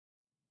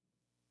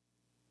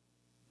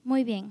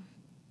Muy bien.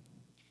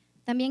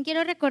 También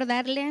quiero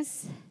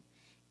recordarles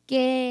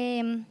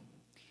que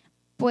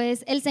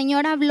pues el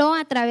Señor habló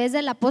a través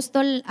del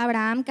apóstol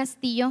Abraham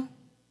Castillo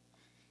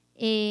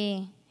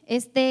en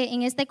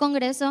este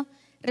congreso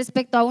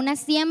respecto a una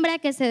siembra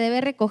que se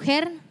debe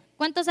recoger.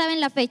 ¿Cuántos saben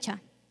la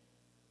fecha?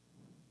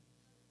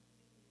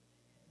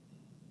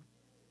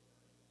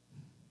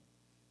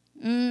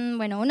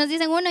 Bueno, unos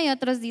dicen 1 y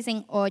otros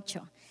dicen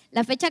 8.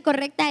 La fecha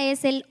correcta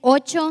es el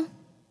 8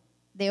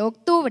 de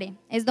octubre,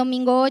 es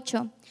domingo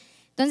 8.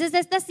 Entonces,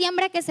 esta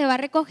siembra que se va a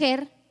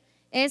recoger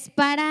es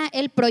para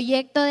el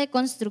proyecto de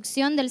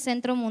construcción del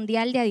Centro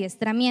Mundial de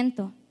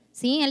Adiestramiento.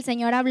 ¿Sí? El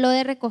Señor habló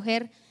de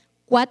recoger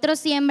 4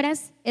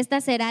 siembras. Esta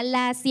será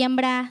la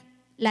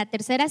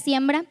tercera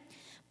siembra.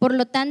 Por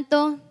lo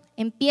tanto,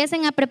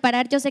 empiecen a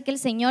preparar. Yo sé que el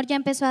Señor ya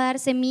empezó a dar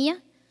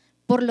semilla.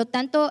 Por lo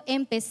tanto,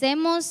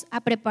 empecemos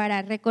a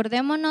preparar.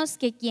 Recordémonos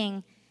que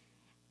quien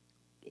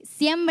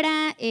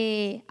siembra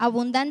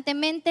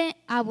abundantemente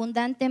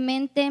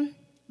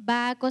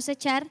va a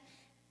cosechar,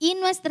 y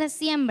nuestra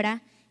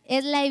siembra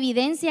es la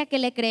evidencia que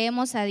le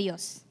creemos a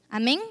Dios.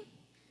 Amén.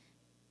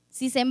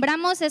 Si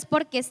sembramos es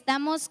porque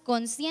estamos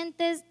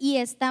conscientes y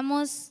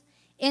estamos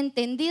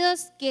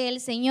entendidos que el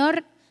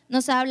Señor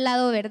nos ha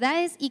hablado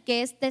verdades y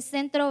que este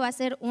centro va a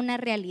ser una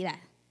realidad.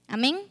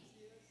 Amén.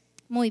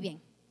 Muy bien.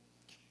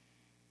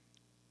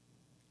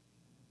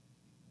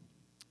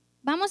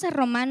 Vamos a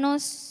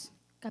Romanos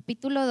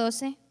capítulo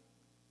 12.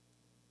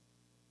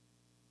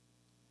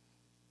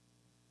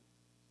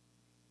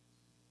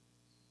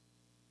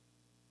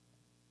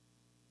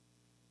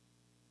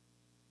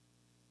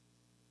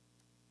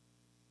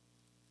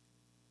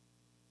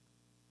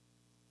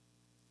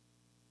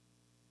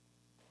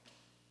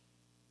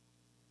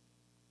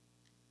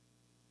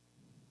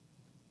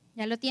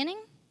 ¿Ya lo tienen?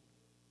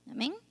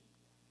 Amén.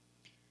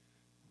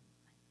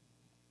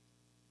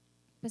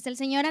 Pues el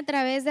Señor a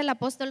través del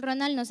apóstol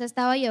Ronald nos ha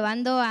estado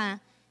llevando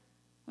a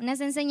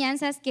unas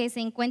enseñanzas que se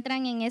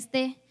encuentran en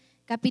este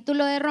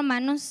capítulo de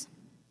Romanos,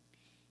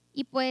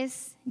 y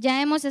pues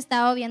ya hemos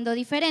estado viendo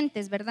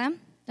diferentes, ¿verdad?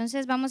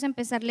 Entonces vamos a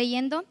empezar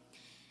leyendo.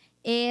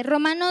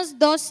 Romanos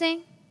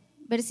 12,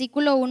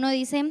 versículo 1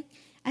 dice: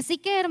 así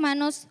que,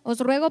 hermanos, os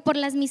ruego por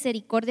las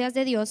misericordias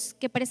de Dios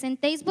que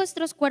presentéis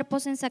vuestros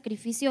cuerpos en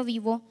sacrificio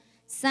vivo,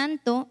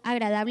 santo,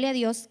 agradable a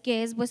Dios,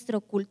 que es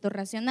vuestro culto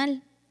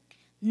racional.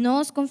 No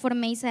os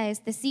conforméis a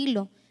este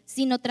siglo,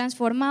 sino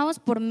transformaos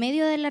por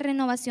medio de la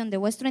renovación de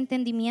vuestro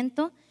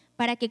entendimiento,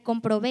 para que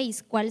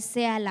comprobéis cuál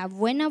sea la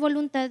buena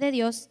voluntad de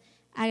Dios,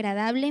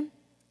 agradable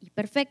y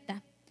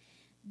perfecta.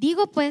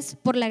 Digo pues,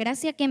 por la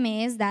gracia que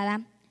me es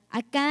dada,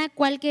 a cada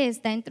cual que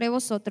está entre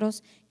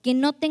vosotros, que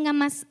no tenga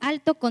más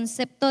alto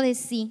concepto de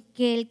sí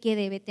que el que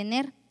debe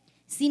tener,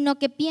 sino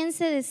que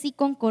piense de sí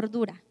con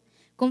cordura,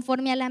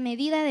 conforme a la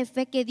medida de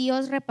fe que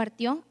Dios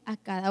repartió a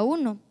cada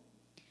uno.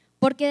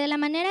 Porque de la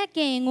manera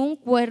que en un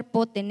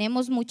cuerpo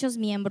tenemos muchos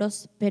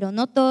miembros, pero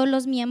no todos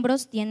los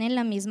miembros tienen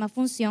la misma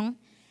función,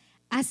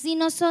 así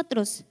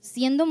nosotros,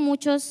 siendo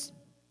muchos,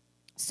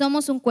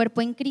 somos un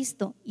cuerpo en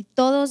Cristo, y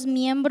todos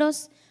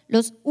miembros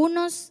los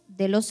unos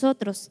de los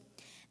otros.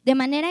 De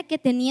manera que,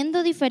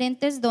 teniendo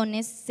diferentes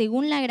dones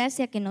según la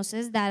gracia que nos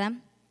es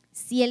dada,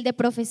 si el de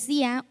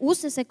profecía,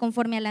 úsese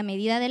conforme a la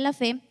medida de la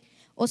fe,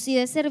 o si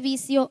de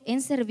servicio,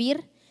 en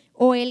servir,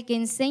 o el que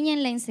enseña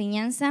en la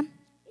enseñanza,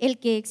 el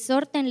que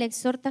exhorta en la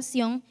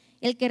exhortación,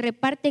 el que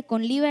reparte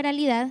con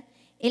liberalidad,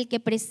 el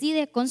que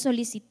preside con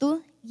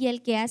solicitud, y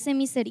el que hace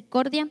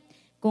misericordia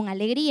con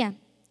alegría.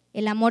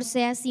 El amor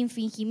sea sin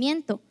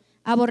fingimiento,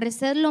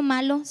 aborreced lo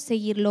malo,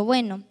 seguir lo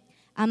bueno.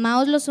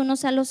 Amaos los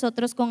unos a los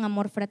otros con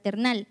amor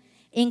fraternal.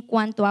 En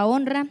cuanto a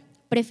honra,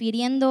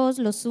 prefiriéndoos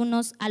los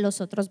unos a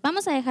los otros.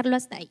 Vamos a dejarlo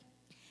hasta ahí.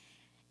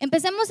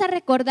 Empecemos a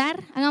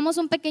recordar, hagamos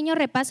un pequeño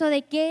repaso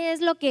de qué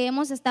es lo que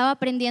hemos estado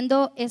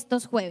aprendiendo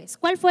estos jueves.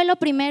 ¿Cuál fue lo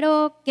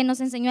primero que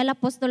nos enseñó el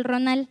apóstol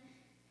Ronald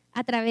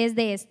a través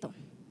de esto?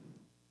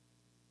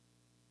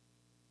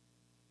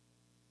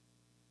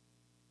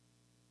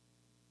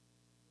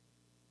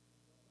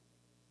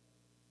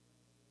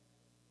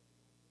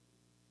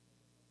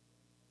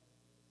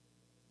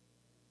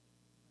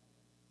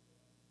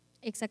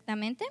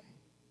 Exactamente.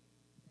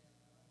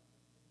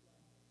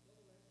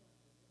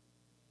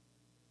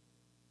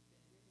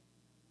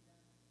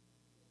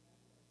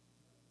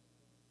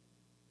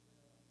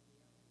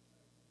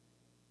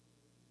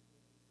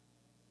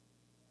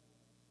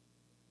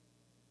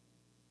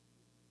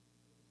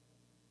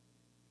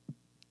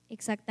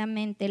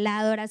 Exactamente, la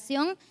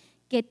adoración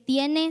que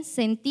tiene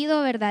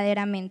sentido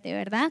verdaderamente,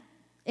 ¿verdad?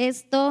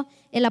 Esto,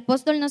 el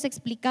apóstol nos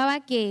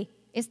explicaba que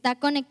está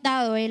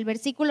conectado el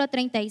versículo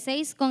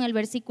 36 con el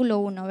versículo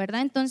 1,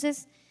 ¿verdad?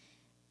 Entonces,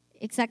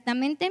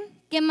 exactamente,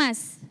 ¿qué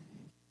más?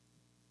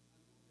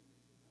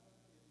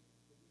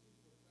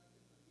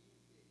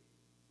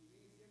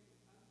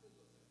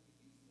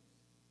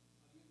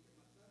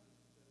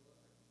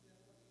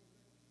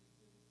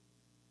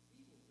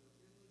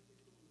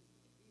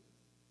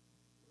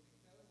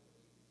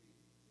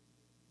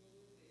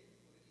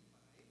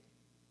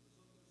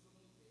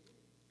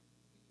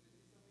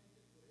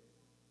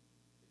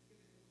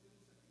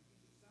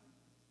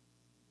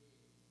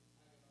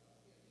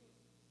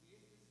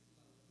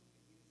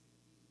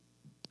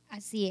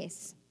 Así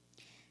es.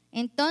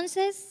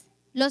 Entonces,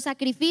 los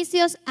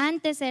sacrificios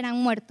antes eran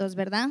muertos,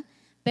 ¿verdad?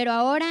 Pero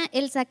ahora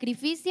el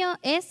sacrificio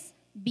es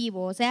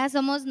vivo, o sea,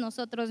 somos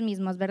nosotros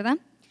mismos, ¿verdad?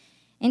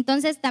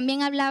 Entonces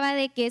también hablaba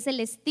de que es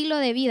el estilo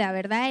de vida,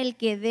 ¿verdad? El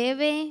que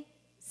debe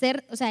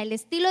ser, o sea, el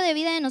estilo de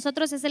vida de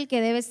nosotros es el que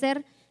debe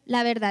ser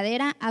la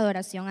verdadera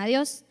adoración a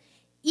Dios.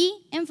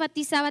 Y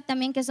enfatizaba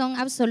también que son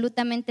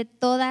absolutamente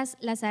todas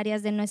las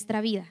áreas de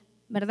nuestra vida,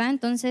 ¿verdad?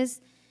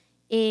 Entonces,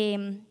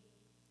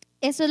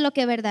 eso es lo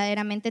que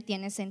verdaderamente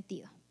tiene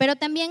sentido. Pero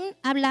también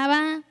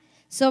hablaba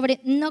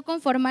sobre no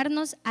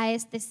conformarnos a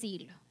este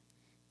siglo.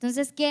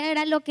 Entonces, ¿qué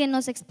era lo que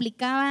nos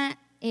explicaba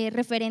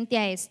referente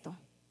a esto?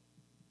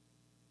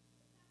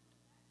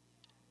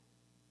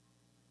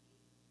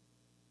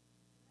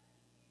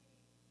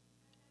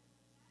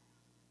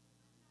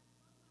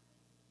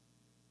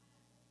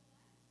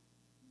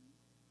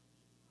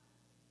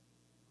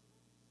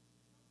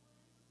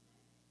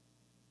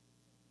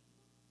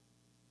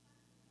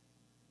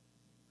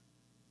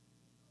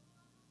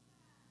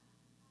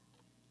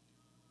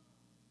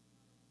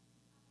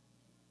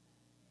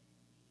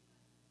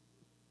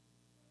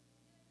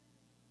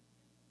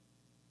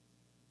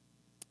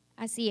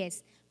 Así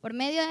es, por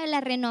medio de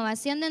la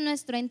renovación de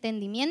nuestro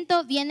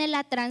entendimiento viene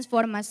la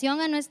transformación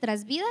a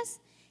nuestras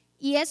vidas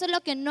y eso es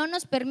lo que no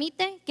nos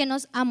permite que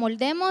nos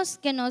amoldemos,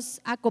 que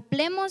nos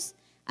acoplemos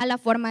a la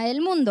forma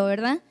del mundo,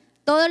 ¿verdad?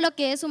 Todo lo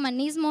que es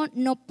humanismo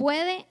no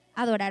puede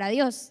adorar a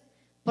Dios.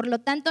 Por lo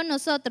tanto,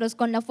 nosotros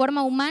con la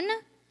forma humana,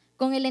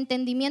 con el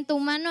entendimiento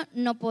humano,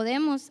 no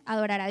podemos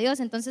adorar a Dios,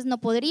 entonces no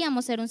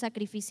podríamos ser un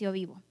sacrificio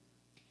vivo.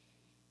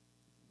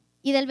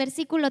 Y del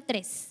versículo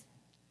 3.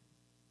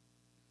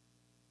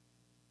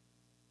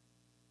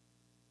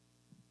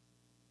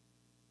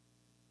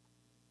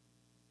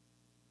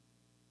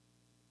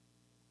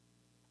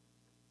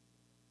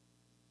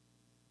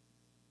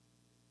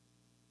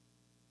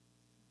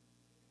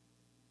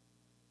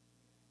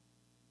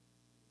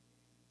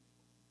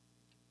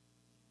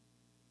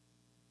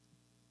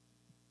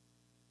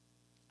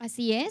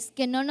 Así es,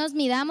 que no nos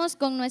midamos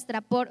con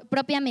nuestra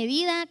propia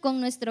medida, con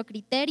nuestro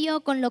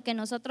criterio, con lo que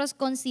nosotros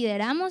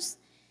consideramos,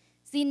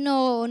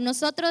 sino a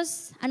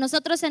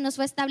nosotros se nos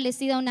fue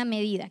establecida una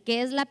medida,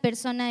 que es la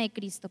persona de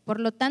Cristo.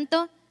 Por lo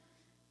tanto,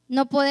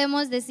 no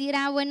podemos decir,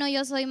 bueno,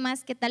 yo soy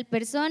más que tal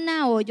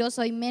persona o yo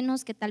soy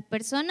menos que tal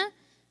persona,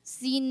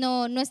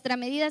 sino nuestra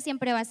medida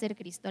siempre va a ser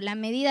Cristo. La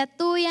medida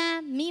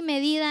tuya, mi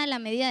medida, la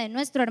medida de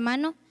nuestro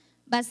hermano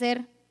va a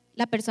ser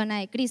la persona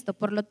de Cristo.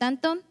 Por lo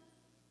tanto,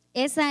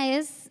 esa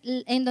es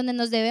en donde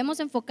nos debemos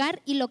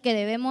enfocar y lo que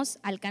debemos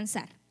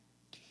alcanzar.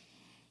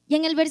 Y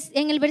en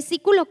el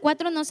versículo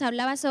 4 nos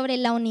hablaba sobre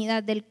la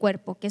unidad del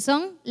cuerpo, que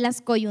son las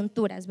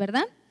coyunturas,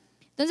 ¿verdad?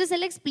 Entonces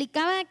él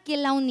explicaba que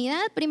la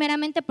unidad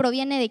primeramente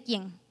proviene ¿de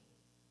quién?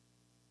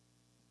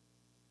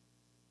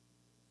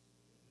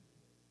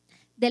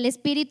 Del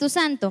Espíritu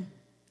Santo.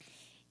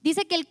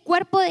 Dice que el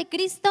cuerpo de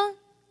Cristo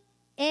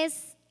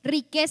es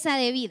riqueza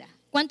de vida.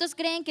 ¿Cuántos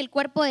creen que el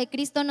cuerpo de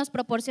Cristo nos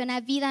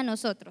proporciona vida a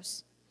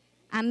nosotros?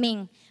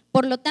 Amén.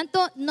 Por lo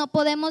tanto, no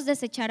podemos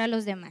desechar a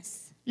los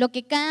demás. Lo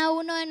que cada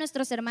uno de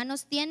nuestros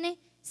hermanos tiene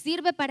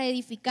sirve para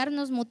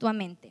edificarnos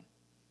mutuamente.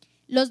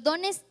 Los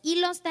dones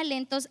y los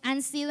talentos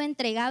han sido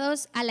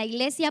entregados a la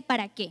iglesia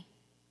 ¿para qué?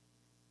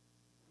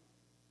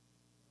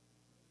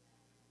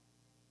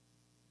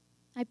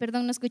 Ay,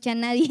 perdón, no escuché a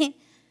nadie.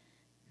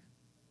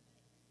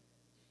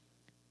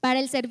 Para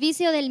el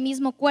servicio del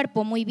mismo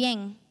cuerpo, muy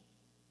bien.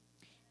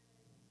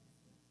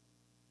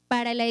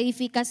 Para la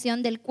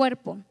edificación del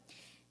cuerpo.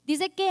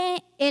 Dice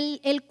que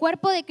el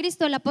cuerpo de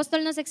Cristo, el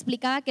apóstol nos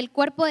explicaba que el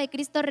cuerpo de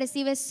Cristo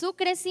recibe su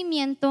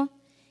crecimiento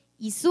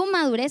y su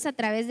madurez a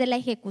través de la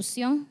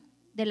ejecución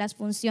de las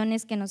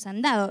funciones que nos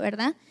han dado,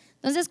 ¿verdad?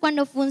 Entonces,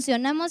 cuando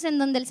funcionamos en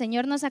donde el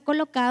Señor nos ha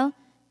colocado,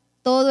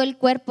 todo el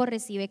cuerpo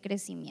recibe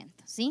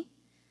crecimiento, ¿sí?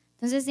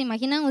 Entonces, ¿se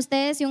imaginan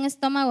ustedes si un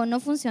estómago no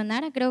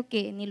funcionara? Creo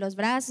que ni los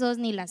brazos,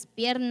 ni las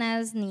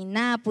piernas, ni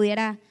nada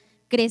pudiera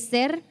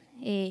crecer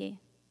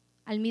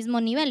al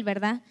mismo nivel,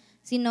 ¿verdad?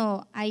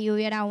 Sino ahí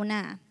hubiera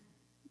una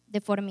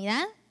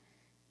deformidad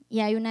y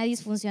hay una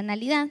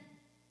disfuncionalidad.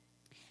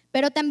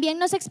 Pero también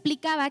nos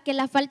explicaba que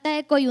la falta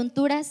de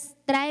coyunturas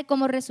trae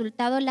como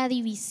resultado la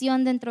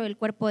división dentro del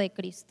cuerpo de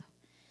Cristo.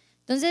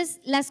 Entonces,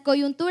 las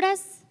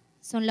coyunturas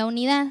son la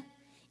unidad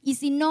y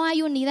si no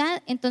hay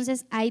unidad,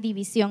 entonces hay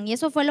división. Y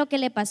eso fue lo que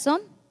le pasó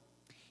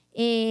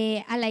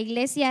a la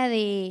iglesia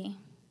de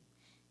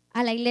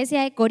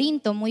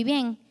Corinto, muy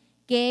bien,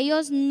 que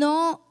ellos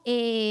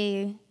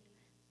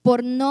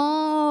por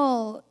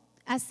no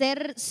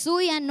hacer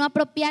suya, no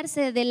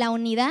apropiarse de la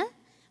unidad,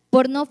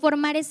 por no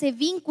formar ese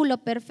vínculo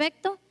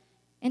perfecto,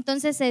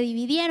 entonces se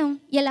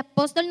dividieron y el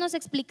apóstol nos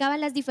explicaba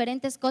las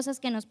diferentes cosas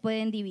que nos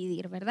pueden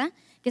dividir, ¿verdad?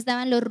 Que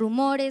estaban los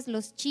rumores,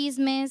 los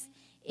chismes,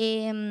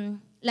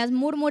 las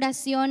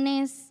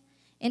murmuraciones.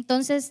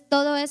 Entonces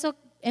todo eso,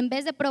 en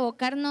vez de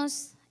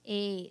provocarnos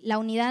la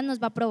unidad,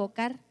 nos va a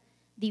provocar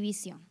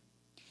división.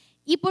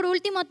 Y por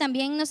último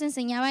también nos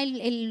enseñaba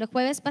el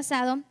jueves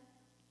pasado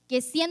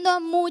que siendo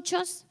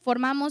muchos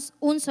formamos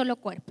un solo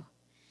cuerpo.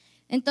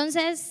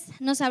 Entonces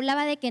nos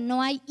hablaba de que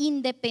no hay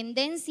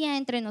independencia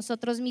entre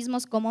nosotros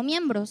mismos como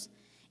miembros.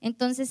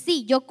 Entonces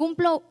sí, yo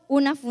cumplo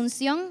una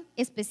función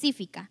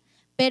específica,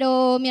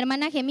 pero mi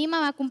hermana Gemima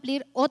va a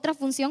cumplir otra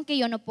función que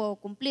yo no puedo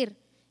cumplir.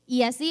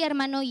 Y así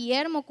hermano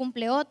Guillermo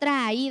cumple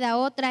otra, Aida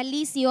otra,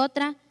 Lizzy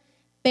otra,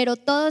 pero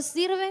todo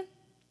sirve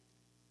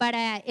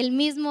para el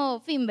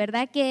mismo fin,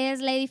 ¿verdad? Que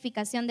es la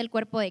edificación del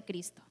cuerpo de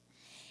Cristo.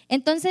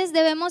 Entonces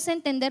debemos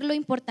entender lo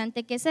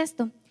importante que es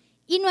esto.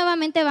 Y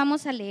nuevamente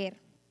vamos a leer,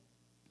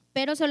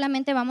 pero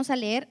solamente vamos a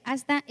leer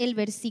hasta el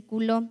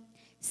versículo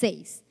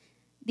 6.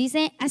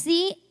 Dice,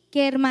 así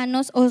que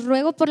hermanos, os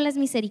ruego por las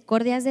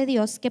misericordias de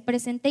Dios que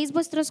presentéis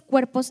vuestros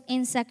cuerpos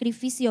en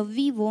sacrificio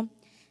vivo,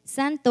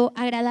 santo,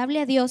 agradable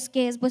a Dios,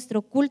 que es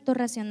vuestro culto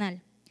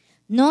racional.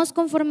 No os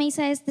conforméis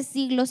a este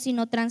siglo,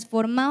 sino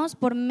transformaos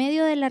por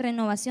medio de la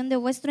renovación de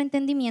vuestro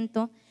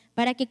entendimiento,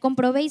 para que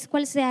comprobéis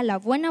cuál sea la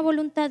buena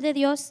voluntad de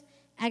Dios,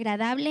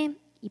 agradable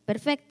y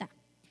perfecta.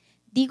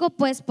 Digo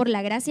pues, por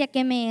la gracia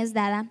que me es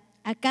dada,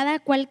 a cada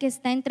cual que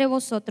está entre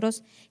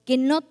vosotros, que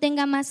no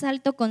tenga más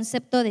alto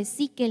concepto de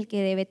sí que el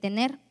que debe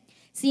tener,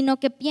 sino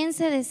que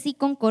piense de sí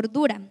con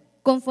cordura,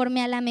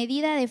 conforme a la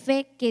medida de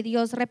fe que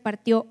Dios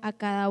repartió a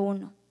cada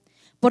uno.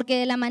 Porque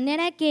de la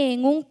manera que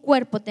en un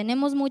cuerpo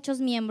tenemos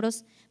muchos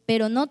miembros,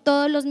 pero no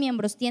todos los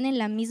miembros tienen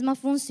la misma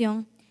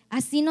función,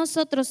 así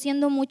nosotros,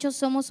 siendo muchos,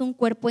 somos un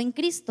cuerpo en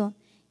Cristo,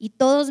 y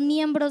todos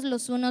miembros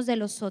los unos de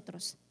los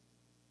otros.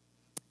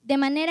 De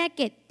manera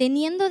que,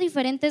 teniendo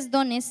diferentes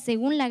dones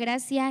según la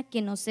gracia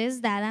que nos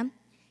es dada,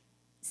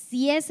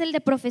 si es el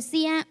de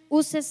profecía,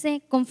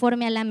 úsese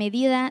conforme a la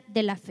medida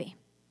de la fe.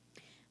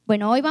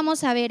 Bueno, hoy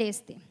vamos a ver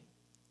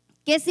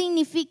 ¿Qué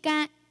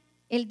significa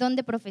el don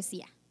de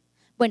profecía?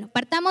 Bueno,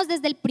 partamos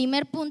desde el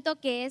primer punto,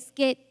 que es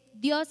que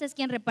Dios es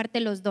quien reparte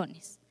los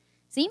dones,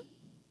 ¿sí?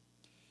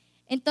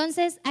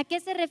 Entonces, ¿a qué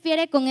se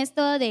refiere con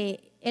esto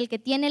de el que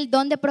tiene el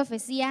don de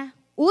profecía?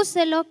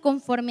 Úselo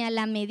conforme a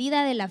la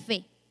medida de la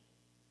fe.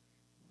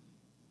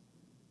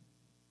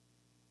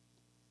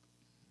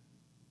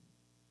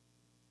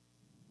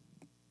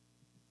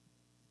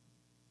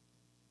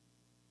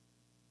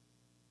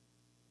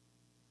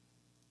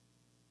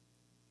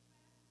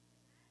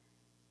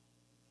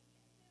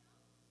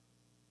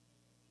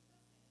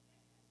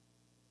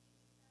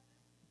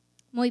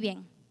 Muy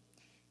bien.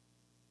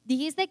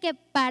 Dijiste que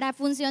para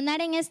funcionar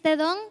en este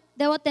don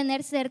debo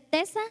tener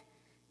certeza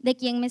de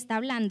quién me está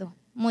hablando.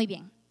 Muy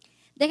bien.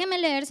 Déjeme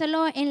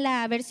leérselo en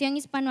la versión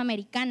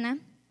hispanoamericana.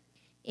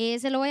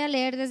 Se lo voy a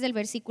leer desde el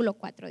versículo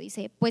 4.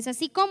 Dice, pues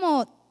así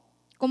como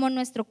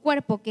nuestro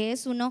cuerpo, que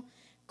es uno,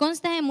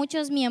 consta de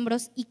muchos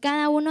miembros y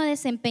cada uno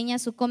desempeña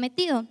su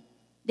cometido.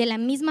 De la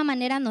misma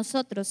manera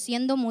nosotros,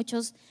 siendo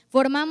muchos,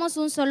 formamos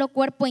un solo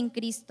cuerpo en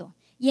Cristo.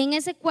 Y en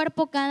ese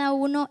cuerpo cada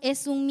uno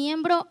es un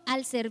miembro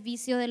al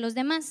servicio de los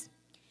demás.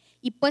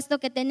 Y puesto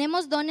que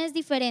tenemos dones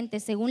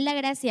diferentes según la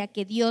gracia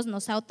que Dios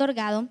nos ha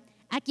otorgado,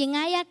 a quien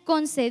haya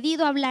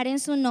concedido hablar en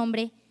su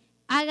nombre,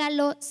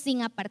 hágalo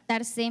sin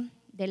apartarse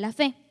de la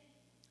fe.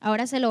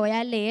 Ahora se lo voy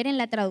a leer en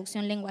la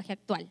traducción lenguaje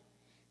actual,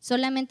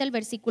 solamente el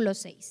versículo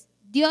 6.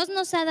 Dios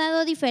nos ha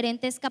dado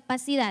diferentes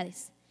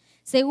capacidades,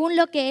 según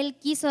lo que Él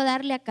quiso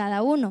darle a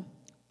cada uno.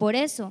 Por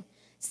eso,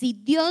 si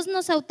Dios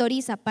nos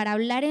autoriza para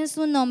hablar en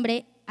su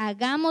nombre,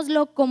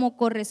 hagámoslo como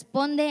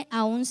corresponde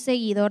a un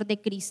seguidor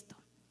de Cristo.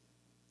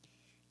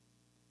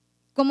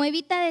 Como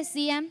Evita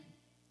decía,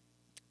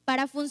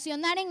 para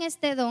funcionar en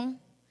este don,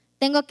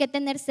 tengo que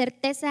tener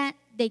certeza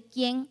de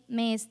quién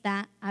me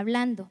está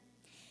hablando.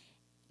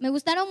 Me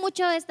gustaron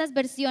mucho estas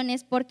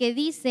versiones porque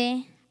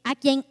dice, a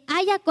quien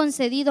haya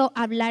concedido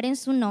hablar en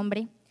su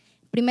nombre.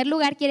 En primer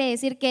lugar, quiere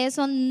decir que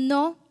eso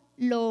no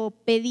lo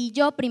pedí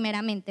yo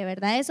primeramente,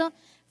 ¿verdad? Eso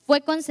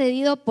fue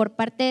concedido por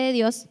parte de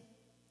Dios,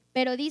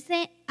 pero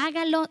dice,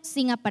 hágalo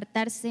sin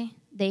apartarse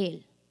de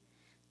Él.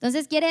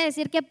 Entonces quiere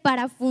decir que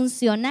para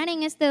funcionar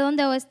en este don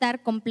debo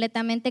estar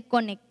completamente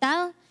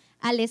conectado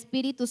al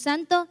Espíritu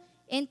Santo,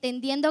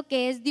 entendiendo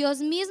que es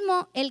Dios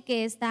mismo el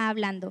que está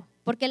hablando,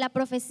 porque la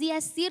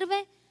profecía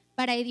sirve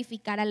para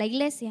edificar a la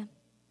iglesia.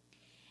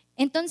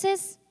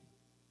 Entonces,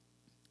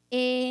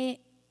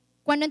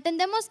 cuando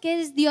entendemos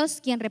que es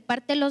Dios quien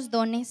reparte los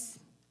dones,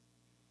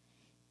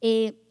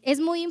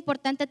 es muy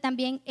importante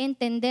también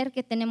entender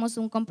que tenemos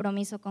un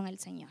compromiso con el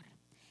Señor.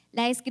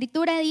 La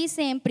Escritura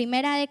dice en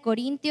 1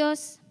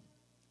 Corintios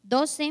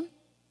 12,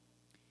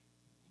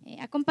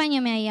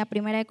 acompáñame ahí a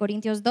 1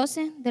 Corintios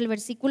 12, del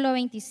versículo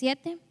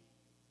 27.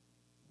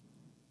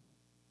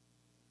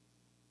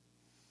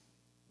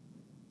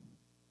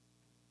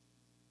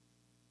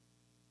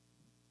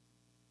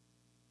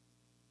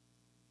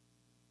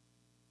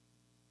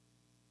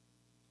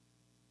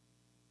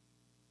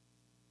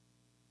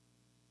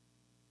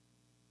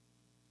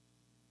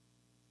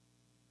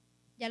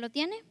 ¿Ya lo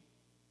tiene?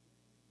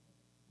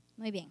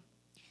 Muy bien.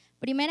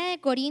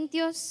 1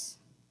 Corintios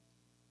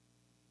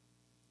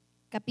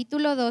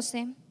capítulo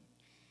 12,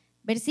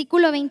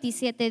 versículo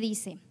 27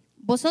 dice,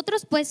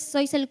 vosotros pues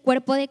sois el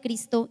cuerpo de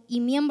Cristo y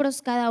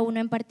miembros cada uno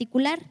en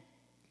particular.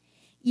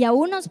 Y a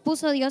unos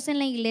puso Dios en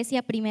la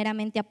iglesia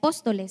primeramente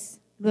apóstoles,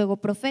 luego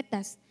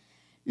profetas.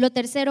 Lo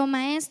tercero,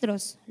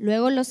 maestros,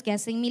 luego los que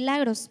hacen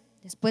milagros,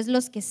 después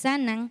los que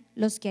sanan,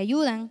 los que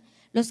ayudan,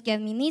 los que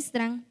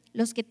administran,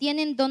 los que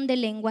tienen don de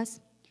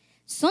lenguas.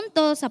 ¿Son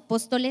todos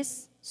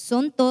apóstoles?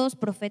 ¿Son todos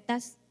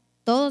profetas?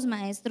 ¿Todos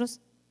maestros?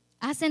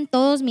 ¿Hacen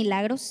todos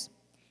milagros?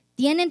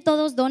 ¿Tienen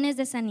todos dones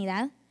de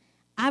sanidad?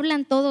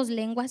 ¿Hablan todos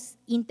lenguas?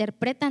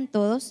 ¿Interpretan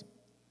todos?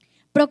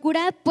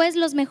 Procurad pues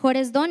los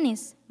mejores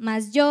dones,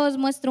 mas yo os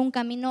muestro un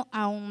camino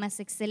aún más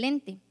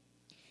excelente.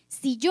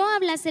 Si yo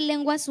hablase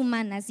lenguas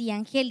humanas y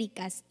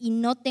angélicas y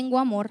no tengo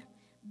amor,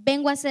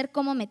 vengo a ser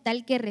como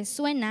metal que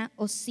resuena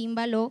o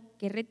címbalo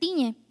que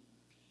retiñe.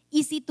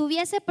 Y si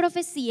tuviese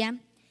profecía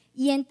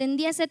y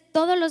entendiese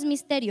todos los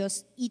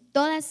misterios y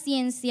toda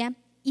ciencia,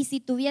 y si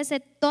tuviese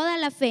toda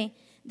la fe,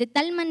 de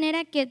tal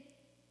manera que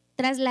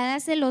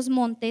trasladase los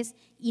montes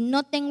y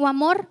no tengo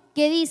amor,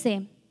 ¿qué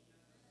dice?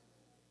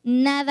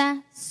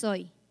 Nada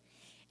soy.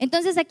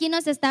 Entonces aquí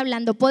nos está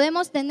hablando,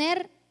 podemos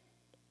tener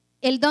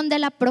el don de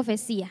la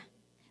profecía,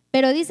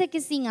 pero dice que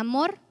sin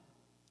amor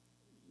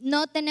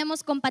no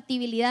tenemos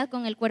compatibilidad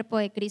con el cuerpo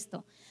de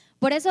Cristo.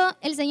 Por eso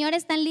el Señor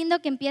es tan lindo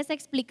que empieza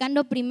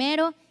explicando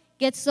primero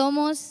que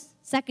somos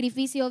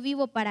sacrificio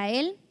vivo para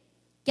Él,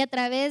 que a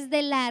través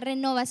de la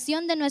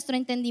renovación de nuestro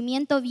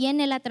entendimiento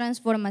viene la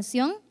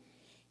transformación,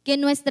 que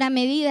nuestra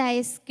medida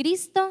es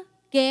Cristo,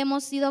 que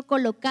hemos sido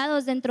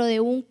colocados dentro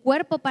de un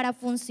cuerpo para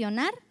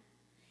funcionar,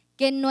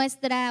 que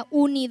nuestra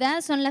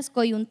unidad son las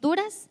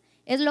coyunturas,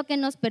 es lo que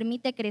nos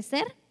permite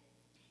crecer,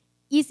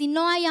 y si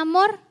no hay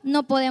amor,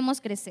 no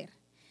podemos crecer.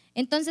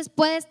 Entonces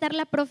puede estar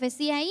la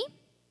profecía ahí,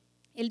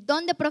 el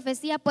don de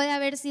profecía puede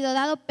haber sido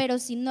dado, pero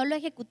si no lo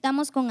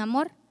ejecutamos con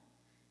amor,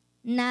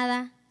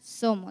 nada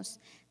somos.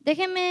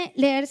 Déjeme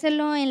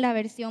leérselo en la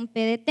versión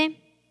PDT.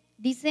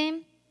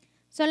 Dice,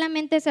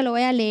 solamente se lo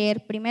voy a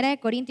leer, 1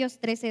 Corintios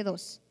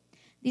 13:2.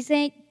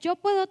 Dice, yo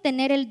puedo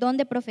tener el don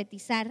de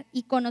profetizar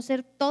y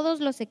conocer todos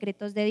los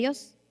secretos de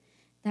Dios.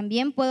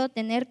 También puedo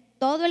tener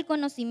todo el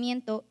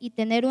conocimiento y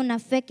tener una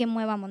fe que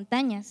mueva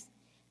montañas,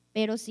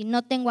 pero si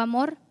no tengo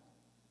amor,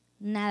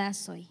 nada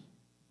soy.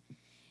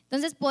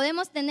 Entonces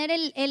podemos tener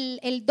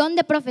el don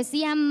de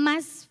profecía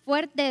más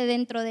fuerte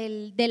dentro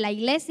de la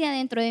iglesia,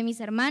 dentro de mis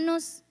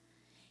hermanos.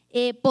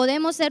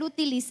 Podemos ser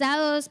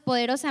utilizados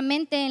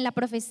poderosamente en la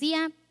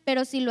profecía,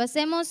 pero si lo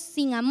hacemos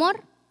sin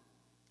amor,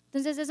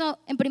 entonces eso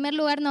en primer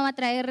lugar no va a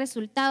traer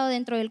resultado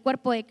dentro del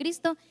cuerpo de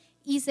Cristo,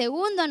 y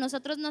segundo, a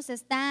nosotros nos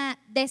está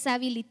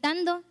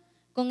deshabilitando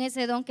con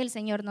ese don que el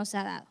Señor nos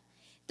ha dado.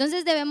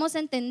 Entonces debemos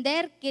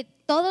entender que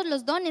todos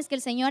los dones que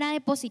el Señor ha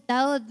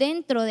depositado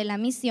dentro de la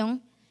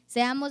misión,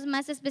 seamos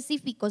más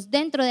específicos,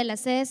 dentro de la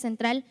sede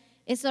central,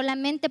 es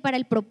solamente para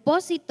el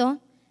propósito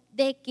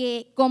de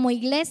que como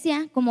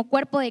iglesia, como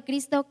cuerpo de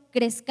Cristo,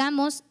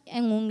 crezcamos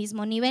en un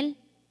mismo nivel.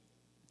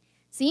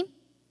 ¿Sí?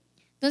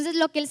 Entonces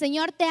lo que el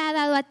Señor te ha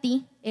dado a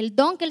ti, el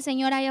don que el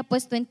Señor haya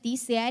puesto en ti,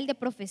 sea el de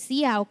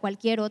profecía o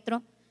cualquier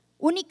otro,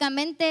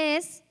 únicamente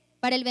es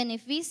para el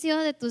beneficio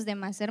de tus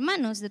demás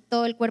hermanos, de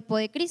todo el cuerpo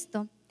de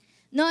Cristo.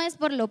 No es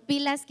por lo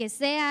pilas que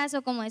seas,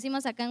 o como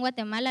decimos acá en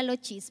Guatemala, lo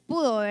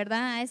chispudo,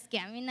 ¿verdad? Es que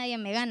a mí nadie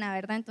me gana,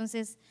 ¿verdad?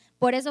 Entonces,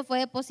 por eso fue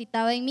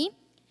depositado en mí,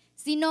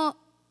 sino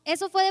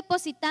eso fue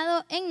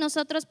depositado en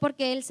nosotros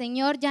porque el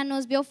Señor ya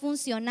nos vio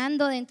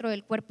funcionando dentro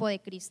del cuerpo de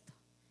Cristo.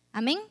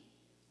 Amén.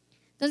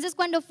 Entonces,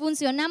 cuando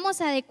funcionamos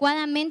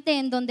adecuadamente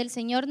en donde el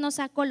Señor nos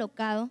ha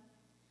colocado,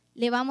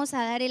 le vamos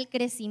a dar el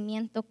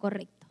crecimiento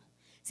correcto.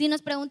 Si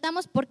nos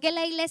preguntamos por qué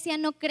la iglesia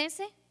no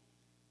crece,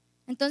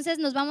 entonces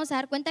nos vamos a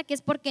dar cuenta que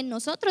es porque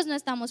nosotros no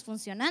estamos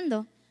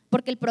funcionando,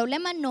 porque el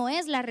problema no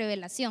es la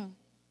revelación,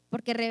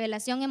 porque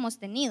revelación hemos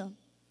tenido.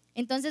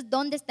 Entonces,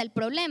 ¿dónde está el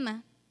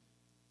problema?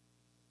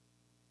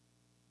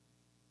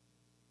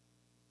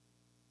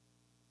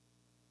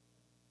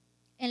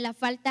 En la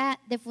falta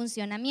de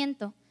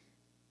funcionamiento.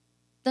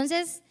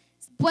 Entonces,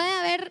 puede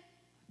haber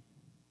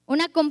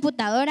una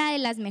computadora de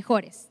las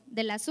mejores,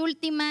 de las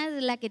últimas,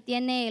 la que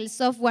tiene el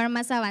software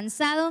más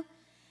avanzado,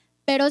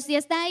 pero si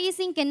está ahí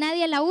sin que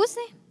nadie la use,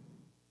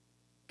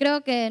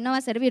 creo que no va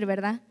a servir,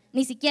 ¿verdad?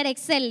 Ni siquiera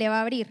Excel le va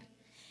a abrir.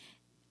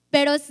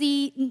 Pero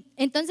si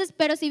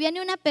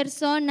viene una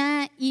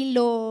persona y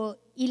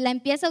la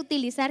empieza a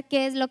utilizar,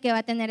 ¿qué es lo que va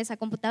a tener esa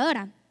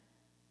computadora?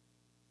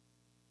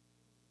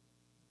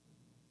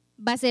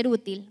 Va a ser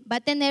útil, va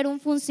a tener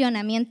un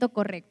funcionamiento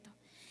correcto.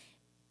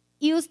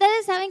 Y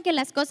ustedes saben que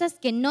las cosas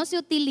que no se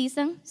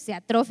utilizan se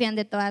atrofian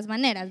de todas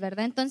maneras,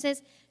 ¿verdad?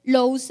 Entonces,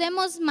 lo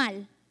usemos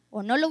mal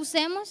o no lo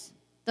usemos,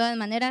 de todas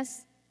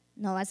maneras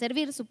no va a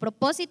servir. Su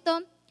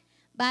propósito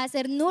va a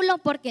ser nulo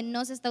porque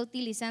no se está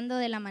utilizando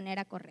de la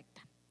manera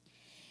correcta.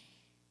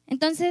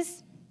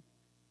 Entonces,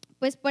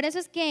 pues por eso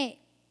es que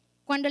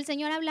cuando el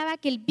Señor hablaba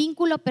que el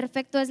vínculo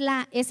perfecto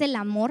es el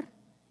amor,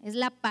 es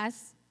la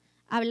paz,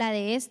 habla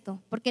de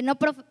esto, porque no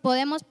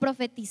podemos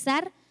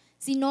profetizar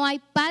si no hay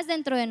paz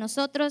dentro de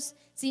nosotros,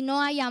 si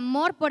no hay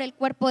amor por el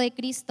cuerpo de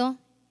Cristo.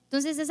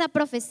 Entonces esa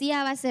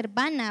profecía va a ser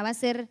vana, va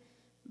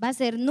a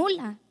ser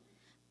nula.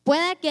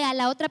 Pueda que a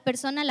la otra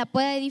persona la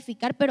pueda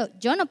edificar, pero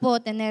yo no puedo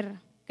tener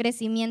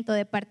crecimiento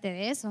de parte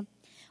de eso.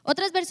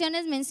 Otras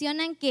versiones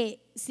mencionan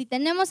que si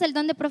tenemos el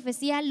don de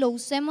profecía, lo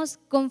usemos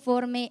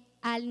conforme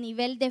al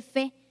nivel de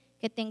fe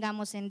que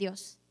tengamos en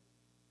Dios.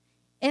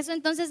 Eso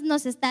entonces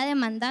nos está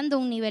demandando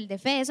un nivel de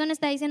fe. Eso no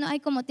está diciendo, ay,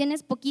 como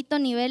tienes poquito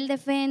nivel de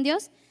fe en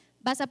Dios,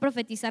 vas a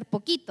profetizar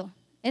poquito.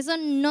 Eso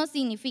no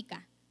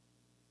significa.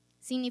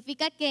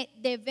 Significa que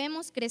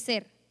debemos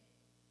crecer.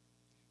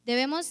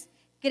 Debemos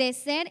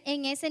crecer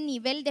en ese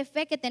nivel de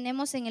fe que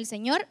tenemos en el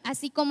Señor,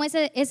 así como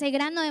ese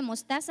grano de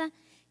mostaza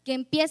que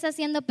empieza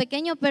siendo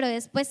pequeño, pero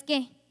después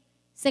 ¿qué?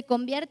 Se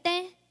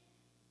convierte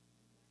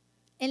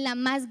en la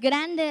más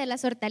grande de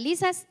las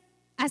hortalizas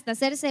hasta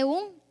hacerse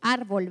un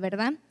árbol,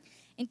 ¿verdad?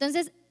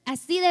 Entonces,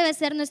 así debe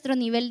ser nuestro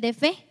nivel de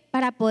fe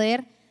para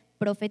poder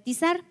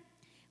profetizar.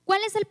 ¿Cuál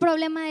es el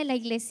problema de la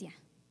iglesia?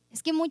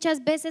 Es que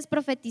muchas veces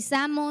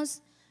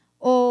profetizamos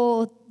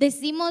o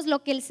decimos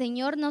lo que el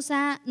Señor nos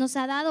ha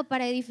dado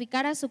para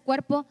edificar a su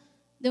cuerpo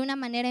de una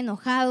manera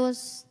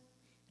enojados,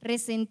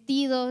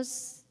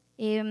 resentidos,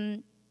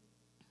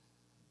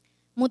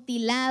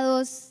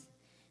 mutilados.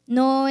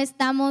 No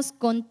estamos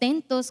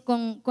contentos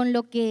con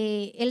lo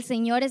que el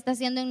Señor está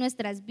haciendo en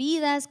nuestras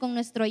vidas, con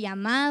nuestro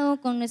llamado,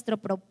 con nuestro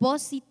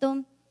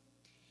propósito.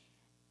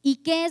 ¿Y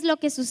qué es lo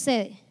que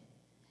sucede?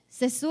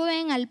 Se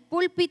suben al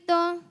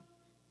púlpito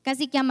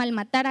casi que a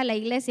malmatar a la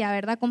iglesia,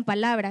 ¿verdad? Con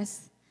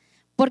palabras,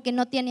 porque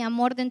no tiene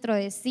amor dentro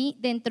de sí,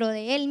 dentro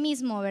de él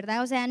mismo,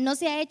 ¿verdad? O sea, no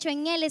se ha hecho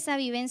en él esa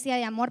vivencia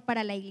de amor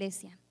para la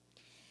iglesia.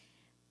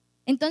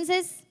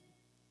 Entonces,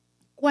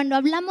 cuando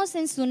hablamos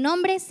en su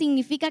nombre,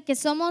 significa que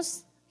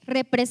somos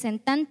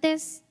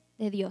representantes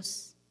de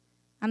Dios.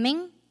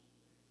 Amén.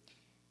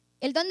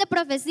 El don de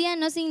profecía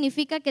no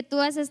significa que tú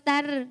vas a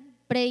estar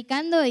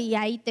predicando y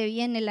ahí te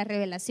viene la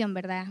revelación,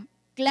 ¿verdad?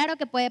 Claro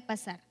que puede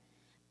pasar,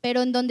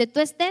 pero en donde tú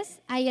estés,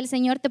 ahí el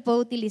Señor te puede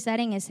utilizar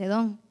en ese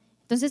don.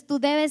 Entonces tú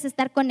debes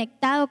estar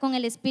conectado con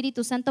el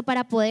Espíritu Santo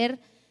para poder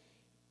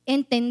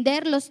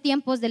entender los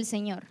tiempos del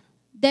Señor.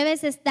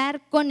 Debes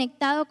estar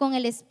conectado con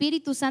el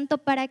Espíritu Santo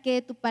para que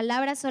de tu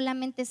palabra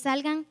solamente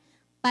salgan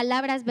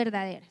palabras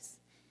verdaderas.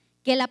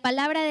 Que la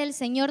palabra del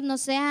Señor no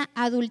sea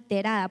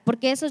adulterada,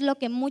 porque eso es lo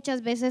que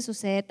muchas veces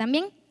sucede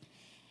también.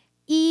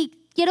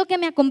 Y quiero que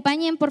me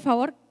acompañen, por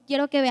favor,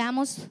 quiero que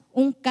veamos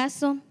un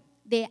caso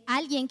de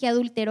alguien que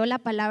adulteró la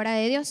palabra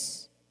de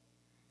Dios.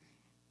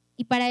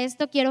 Y para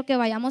esto quiero que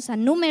vayamos a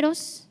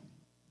Números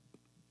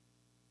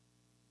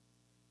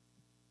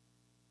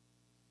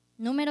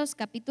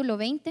capítulo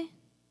 20.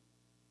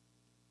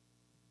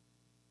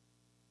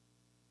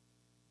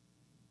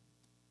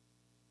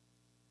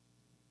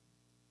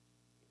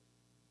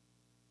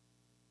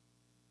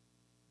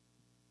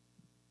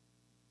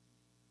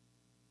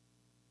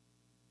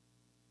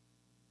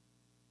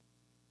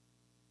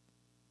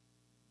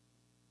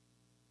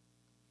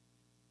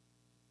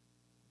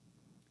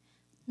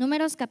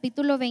 Números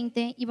capítulo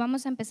 20 y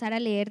vamos a empezar a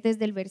leer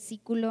desde el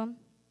versículo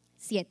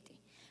 7.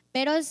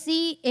 Pero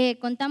si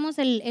contamos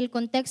el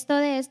contexto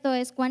de esto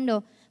es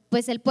cuando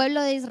pues el pueblo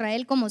de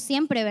Israel, como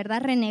siempre,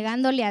 ¿verdad?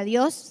 Renegándole a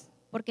Dios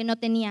porque no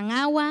tenían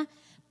agua,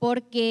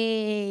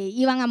 porque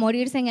iban a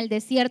morirse en el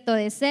desierto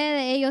de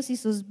sed, ellos y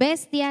sus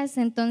bestias.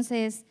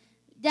 Entonces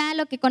ya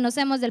lo que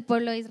conocemos del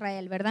pueblo de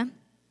Israel, ¿verdad?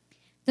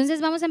 Entonces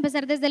vamos a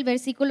empezar desde el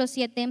versículo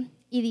 7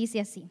 y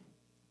dice así: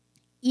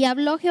 y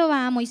habló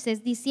Jehová a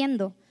Moisés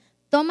diciendo: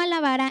 toma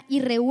la vara y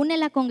reúne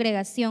la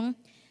congregación,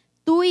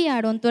 tú y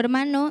Aarón tu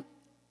hermano,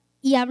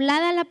 y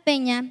hablad a la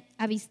peña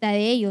a vista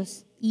de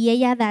ellos, y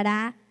ella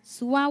dará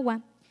su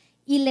agua,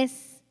 y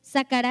les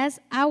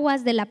sacarás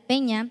aguas de la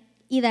peña,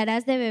 y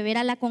darás de beber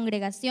a la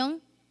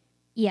congregación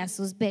y a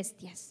sus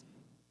bestias.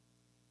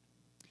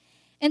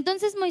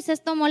 Entonces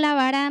Moisés tomó la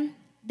vara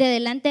de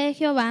delante de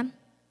Jehová,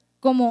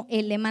 como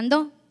él le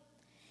mandó,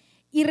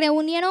 y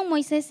reunieron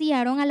Moisés y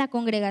Aarón a la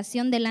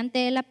congregación delante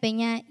de la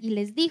peña, y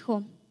les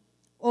dijo: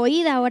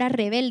 oíd ahora,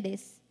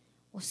 rebeldes,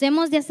 ¿os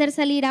hemos de hacer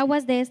salir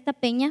aguas de esta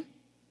peña?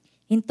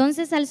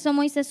 Entonces alzó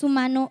Moisés su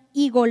mano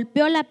y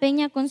golpeó la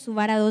peña con su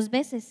vara 2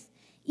 veces,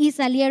 y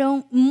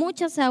salieron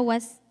muchas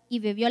aguas, y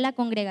bebió la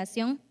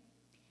congregación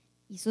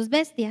y sus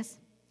bestias.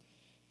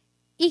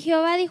 Y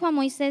Jehová dijo a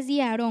Moisés y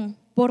a Aarón: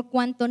 por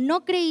cuanto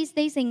no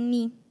creísteis en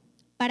mí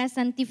para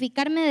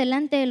santificarme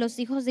delante de los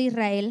hijos de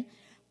Israel,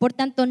 por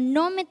tanto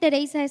no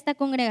meteréis a esta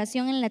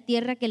congregación en la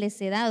tierra que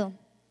les he dado.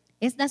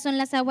 Estas son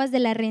las aguas de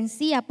la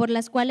rencilla por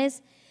las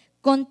cuales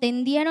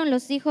contendieron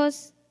los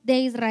hijos de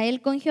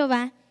Israel con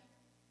Jehová,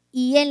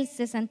 y él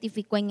se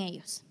santificó en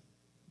ellos.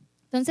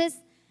 Entonces,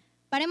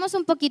 paremos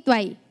un poquito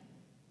ahí.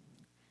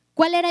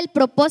 ¿Cuál era el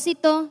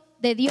propósito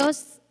de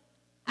Dios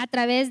a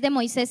través de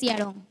Moisés y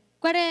Aarón?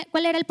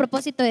 ¿Cuál era el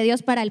propósito de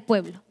Dios para el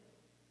pueblo?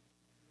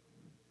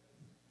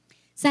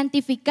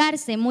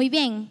 Santificarse, muy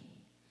bien.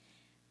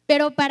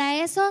 Pero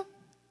para eso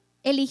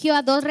eligió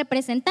a 2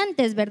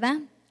 representantes, ¿verdad?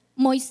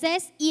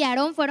 Moisés y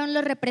Aarón fueron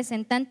los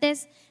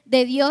representantes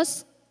de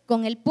Dios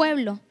con el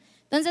pueblo.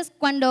 Entonces,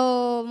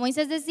 cuando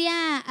Moisés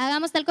decía,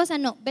 hagamos tal cosa,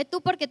 no, ve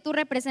tú porque tú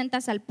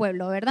representas al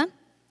pueblo, ¿verdad?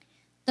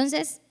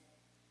 Entonces,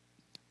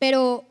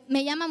 pero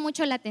me llama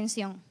mucho la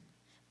atención,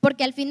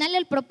 porque al final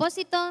el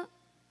propósito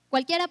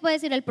Cualquiera puede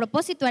decir, el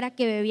propósito era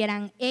que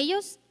bebieran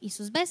ellos y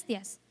sus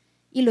bestias.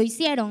 Y lo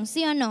hicieron,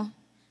 ¿sí o no?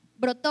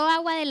 ¿Brotó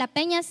agua de la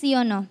peña, sí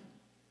o no?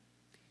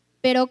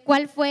 Pero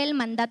 ¿cuál fue el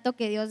mandato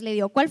que Dios le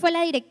dio? ¿Cuál fue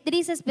la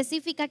directriz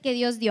específica que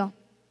Dios dio?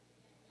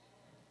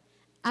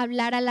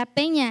 Hablar a la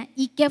peña.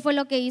 ¿Y qué fue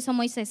lo que hizo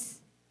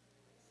Moisés?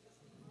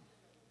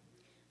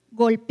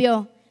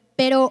 Golpeó.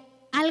 Pero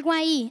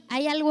hay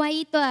algo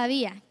ahí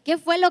todavía. ¿Qué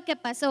fue lo que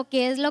pasó?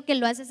 ¿Qué es lo que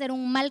lo hace ser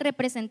un mal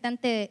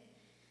representante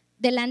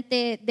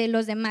delante de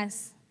los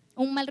demás?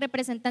 Un mal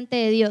representante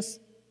de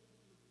Dios.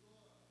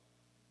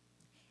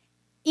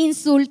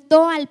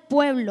 Insultó al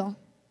pueblo.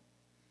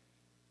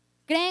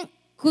 ¿Creen?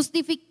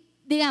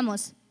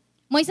 Digamos,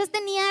 Moisés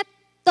tenía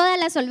toda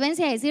la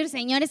solvencia de decir,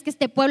 Señor, es que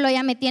este pueblo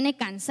ya me tiene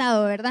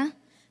cansado, ¿verdad?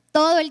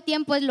 Todo el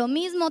tiempo es lo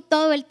mismo,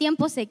 todo el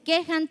tiempo se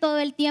quejan, todo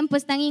el tiempo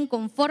están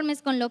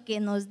inconformes con lo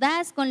que nos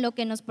das, con lo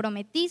que nos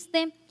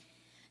prometiste.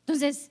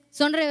 Entonces,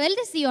 ¿son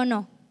rebeldes, sí o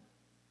no?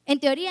 En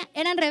teoría,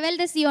 ¿eran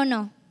rebeldes, sí o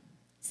no?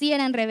 Sí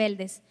eran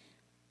rebeldes.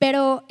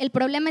 Pero el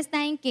problema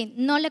está en que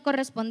no le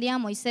correspondía a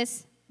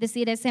Moisés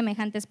decir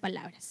semejantes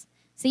palabras,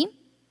 ¿sí?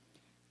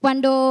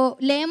 Cuando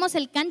leemos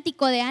el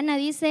cántico de Ana,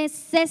 dice,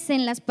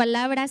 cesen las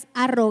palabras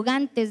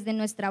arrogantes de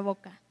nuestra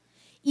boca.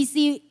 Y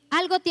si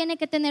algo tiene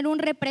que tener un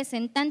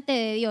representante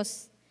de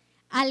Dios,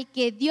 al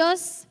que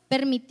Dios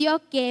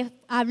permitió que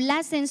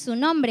hablase en su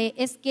nombre,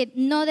 es que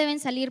no deben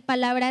salir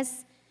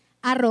palabras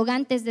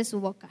arrogantes de su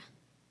boca,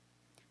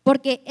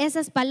 porque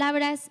esas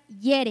palabras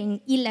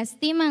hieren y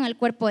lastiman al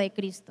cuerpo de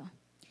Cristo.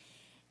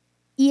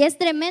 Y es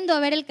tremendo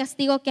ver el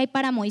castigo que hay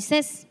para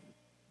Moisés.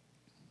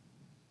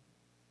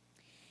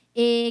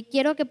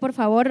 Quiero que por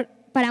favor,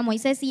 para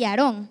Moisés y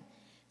Aarón,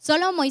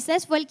 solo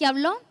Moisés fue el que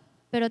habló,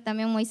 pero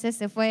también Moisés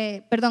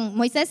fue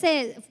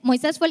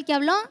el que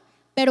habló,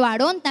 pero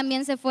Aarón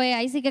también se fue,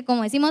 ahí sí que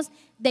como decimos,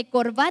 de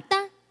corbata,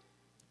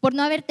 por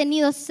no haber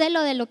tenido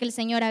celo de lo que el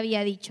Señor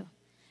había dicho.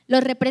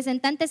 Los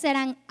representantes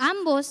eran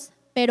ambos,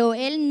 pero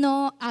él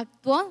no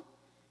actuó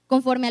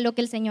conforme a lo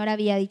que el Señor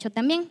había dicho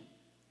también.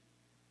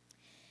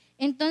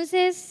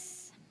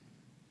 Entonces,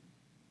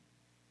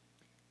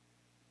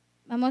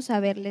 vamos a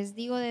ver, les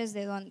digo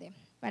desde dónde,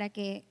 para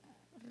que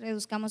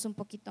reduzcamos un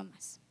poquito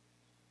más.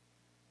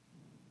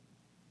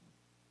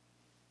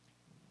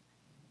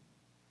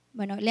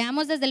 Bueno,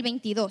 leamos desde el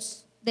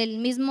 22, del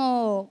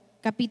mismo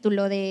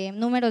capítulo de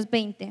Números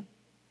 20.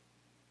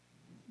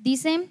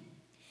 Dice,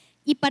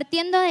 y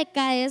partiendo de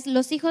Cades,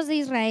 los hijos de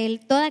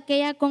Israel, toda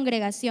aquella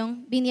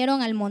congregación,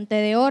 vinieron al monte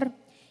de Hor.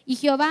 Y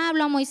Jehová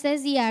habló a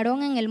Moisés y a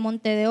Aarón en el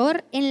monte de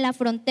Hor, en la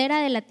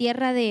frontera de la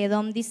tierra de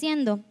Edom,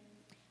 diciendo,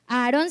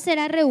 a Aarón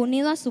será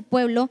reunido a su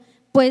pueblo,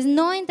 pues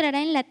no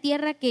entrará en la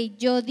tierra que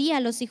yo di a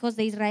los hijos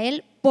de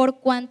Israel, por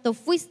cuanto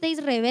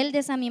fuisteis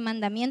rebeldes a mi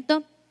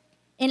mandamiento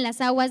en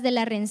las aguas de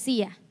la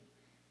rencilla.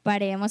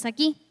 Paremos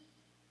aquí.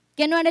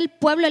 ¿Que no era el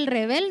pueblo el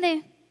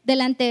rebelde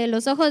delante de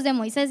los ojos de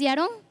Moisés y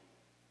Aarón?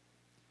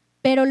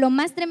 Pero lo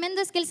más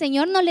tremendo es que el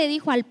Señor no le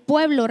dijo al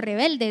pueblo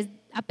rebeldes,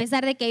 a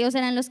pesar de que ellos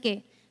eran los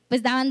que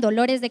pues daban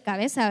dolores de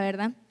cabeza,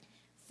 ¿verdad?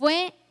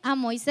 Fue a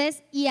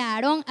Moisés y a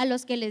Aarón a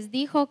los que les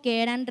dijo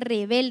que eran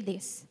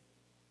rebeldes.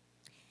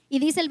 Y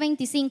dice el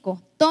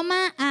 25,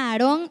 toma a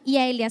Aarón y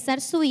a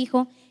Eleazar su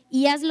hijo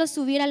y hazlos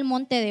subir al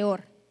monte de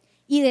Hor.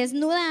 Y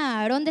desnuda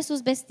a Aarón de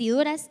sus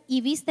vestiduras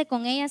y viste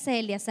con ellas a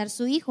Eleazar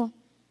su hijo,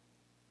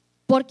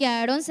 porque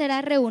Aarón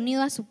será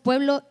reunido a su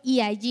pueblo y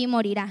allí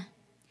morirá.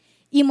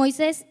 Y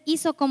Moisés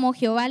hizo como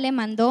Jehová le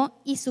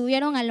mandó y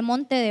subieron al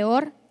monte de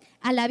Hor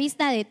a la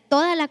vista de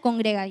toda la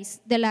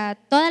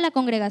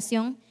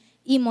congregación.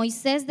 Y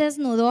Moisés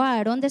desnudó a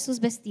Aarón de sus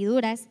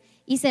vestiduras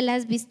y se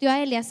las vistió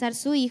a Eleazar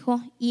su hijo,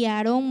 y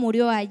Aarón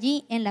murió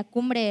allí en la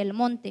cumbre del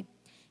monte.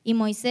 Y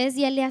Moisés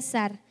y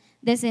Eleazar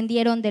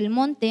descendieron del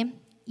monte,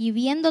 y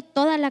viendo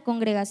toda la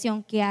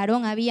congregación que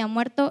Aarón había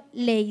muerto,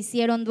 le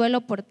hicieron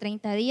duelo por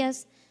 30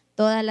 días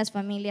todas las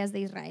familias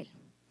de Israel.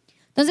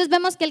 Entonces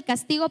vemos que el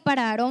castigo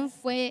para Aarón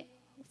fue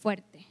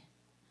fuerte.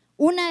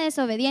 Una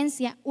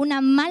desobediencia,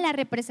 una mala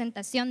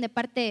representación de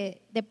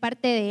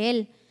parte de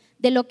él,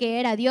 de lo que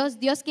era Dios.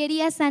 Dios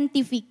quería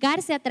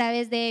santificarse a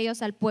través de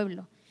ellos al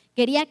pueblo.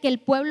 Quería que el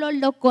pueblo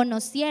lo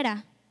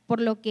conociera por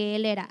lo que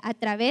él era, a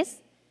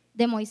través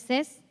de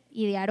Moisés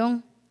y de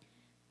Aarón.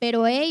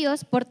 Pero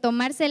ellos, por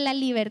tomarse la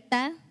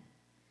libertad,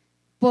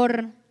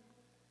 por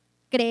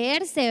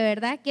creerse,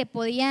 ¿verdad?, que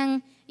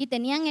podían y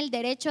tenían el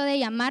derecho de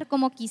llamar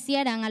como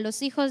quisieran a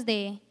los hijos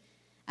de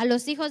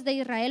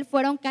Israel,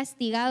 fueron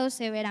castigados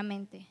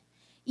severamente.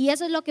 Y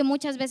eso es lo que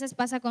muchas veces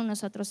pasa con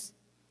nosotros.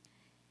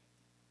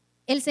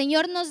 El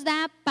Señor nos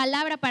da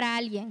palabra para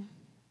alguien.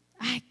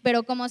 Ay,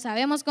 pero como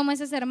sabemos cómo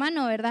es ese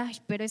hermano, ¿verdad? Ay,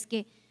 pero es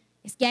que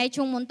ha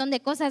hecho un montón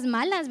de cosas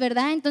malas,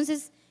 ¿verdad?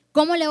 Entonces,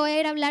 ¿cómo le voy a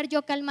ir a hablar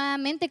yo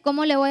calmadamente?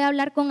 ¿Cómo le voy a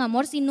hablar con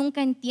amor si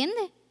nunca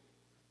entiende?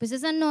 Pues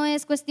esa no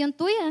es cuestión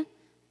tuya.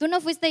 Tú no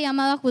fuiste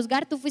llamado a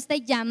juzgar, tú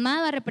fuiste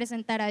llamado a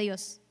representar a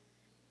Dios.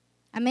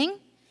 Amén.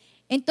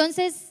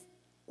 Entonces,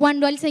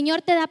 cuando el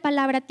Señor te da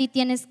palabra a ti,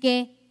 tienes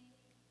que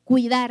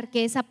cuidar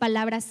que esa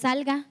palabra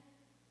salga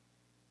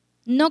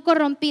no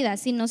corrompida,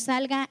 sino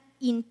salga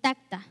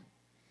intacta,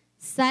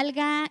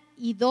 salga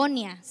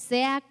idónea,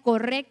 sea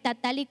correcta,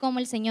 tal y como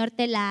el Señor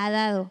te la ha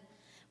dado.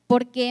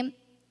 Porque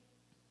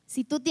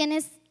si tú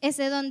tienes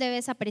ese don,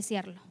 debes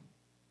apreciarlo.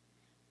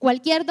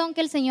 Cualquier don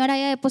que el Señor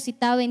haya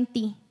depositado en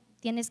ti,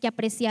 tienes que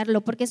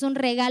apreciarlo, porque es un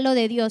regalo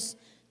de Dios,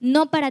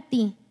 no para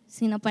ti,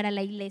 sino para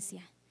la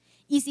iglesia.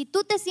 Y si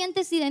tú te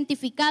sientes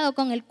identificado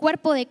con el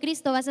cuerpo de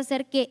Cristo, vas a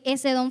hacer que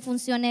ese don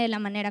funcione de la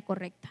manera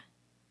correcta.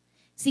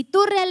 Si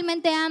tú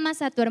realmente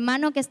amas a tu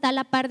hermano que está a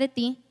la par de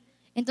ti,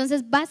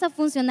 entonces vas a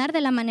funcionar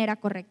de la manera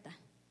correcta.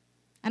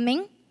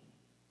 Amén.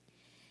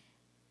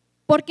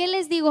 ¿Por qué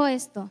les digo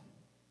esto?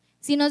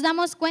 Si nos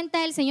damos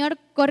cuenta, el Señor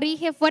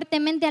corrige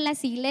fuertemente a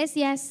las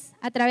iglesias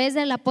a través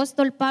del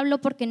apóstol Pablo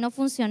porque no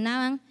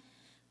funcionaban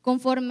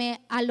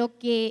conforme a lo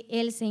que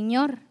el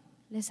Señor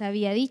les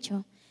había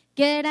dicho.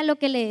 ¿Qué era lo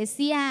que le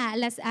decía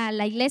a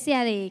la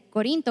iglesia de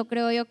Corinto?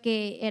 Creo yo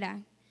que era.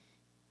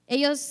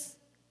 Ellos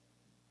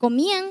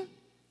comían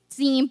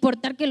sin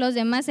importar que los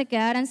demás se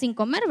quedaran sin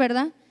comer,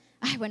 ¿verdad?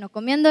 Ay, bueno,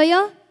 comiendo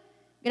yo,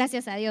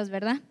 gracias a Dios,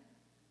 ¿verdad?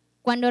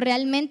 Cuando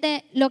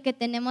realmente lo que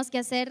tenemos que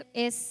hacer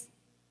es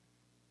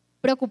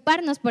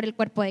preocuparnos por el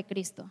cuerpo de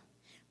Cristo,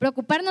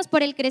 preocuparnos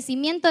por el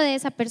crecimiento de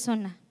esa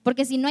persona,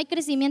 porque si no hay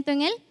crecimiento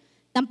en él,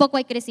 tampoco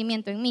hay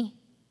crecimiento en mí,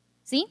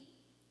 ¿sí?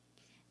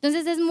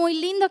 Entonces es muy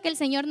lindo que el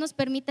Señor nos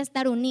permita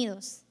estar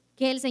unidos,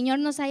 que el Señor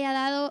nos haya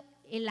dado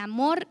el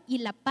amor y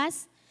la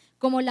paz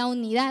como la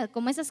unidad,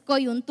 como esas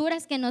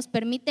coyunturas que nos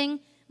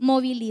permiten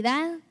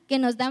movilidad, que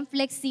nos dan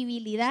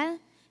flexibilidad,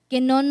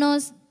 que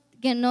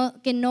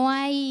no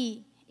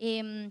hay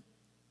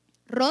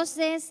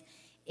roces,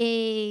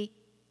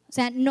 o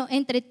sea, no,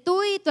 entre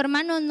tú y tu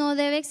hermano no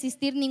debe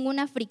existir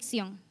ninguna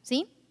fricción,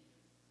 ¿sí?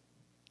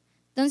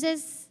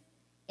 Entonces,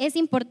 es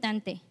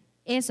importante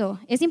eso,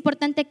 es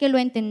importante que lo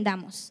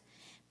entendamos.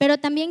 Pero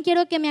también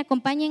quiero que me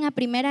acompañen a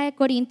 1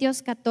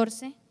 Corintios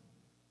 14.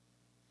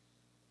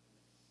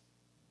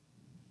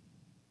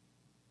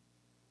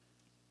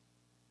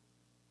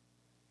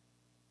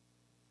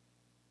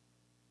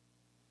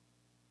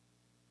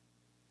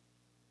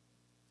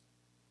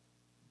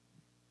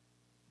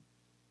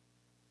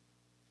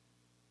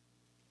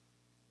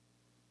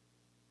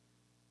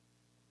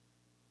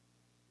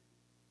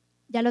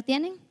 ¿Ya lo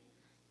tienen?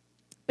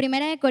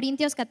 1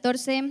 Corintios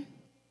 14,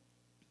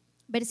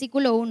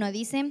 versículo 1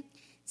 dice: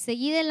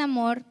 seguid el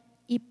amor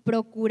y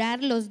procurad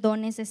los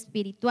dones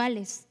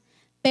espirituales,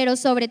 pero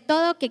sobre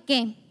todo que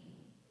 ¿qué?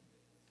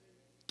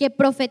 Que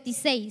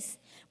profeticéis,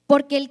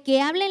 porque el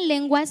que habla en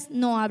lenguas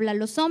no habla a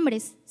los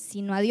hombres,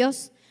 sino a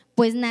Dios,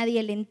 pues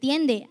nadie le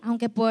entiende,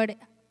 aunque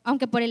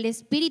por el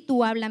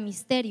Espíritu habla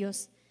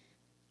misterios.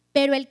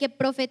 Pero el que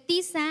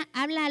profetiza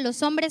habla a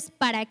los hombres,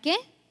 ¿para qué?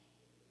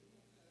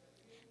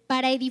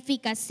 Para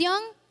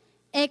edificación,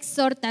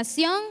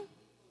 exhortación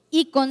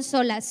y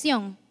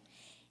consolación.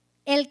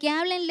 El que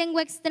habla en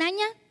lengua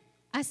extraña,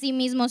 a sí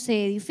mismo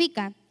se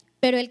edifica,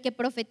 pero el que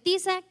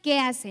profetiza, ¿qué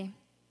hace?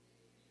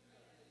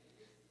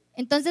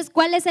 Entonces,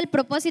 ¿cuál es el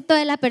propósito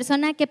de la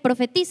persona que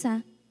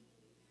profetiza?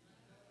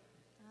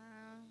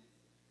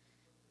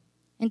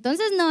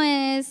 Entonces no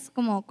es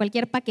como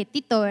cualquier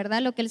paquetito,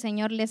 ¿verdad? Lo que el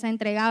Señor les ha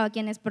entregado a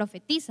quienes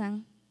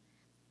profetizan.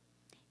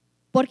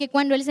 Porque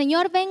cuando el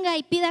Señor venga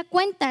y pida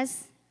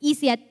cuentas, y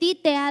si a ti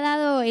te ha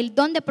dado el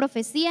don de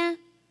profecía,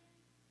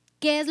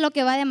 ¿qué es lo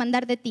que va a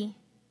demandar de ti?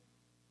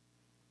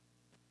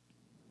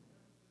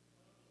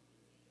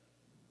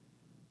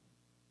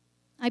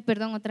 Ay,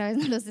 perdón, otra vez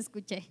no los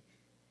escuché.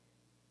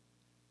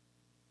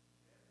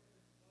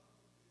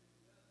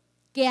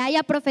 Que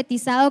haya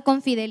profetizado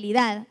con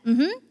fidelidad.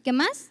 ¿Qué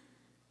más?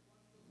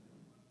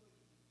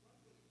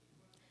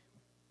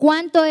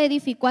 ¿Cuánto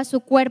edificó a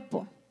su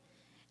cuerpo?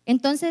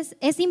 Entonces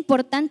es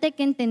importante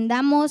que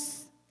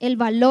entendamos el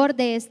valor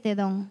de este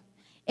don.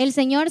 El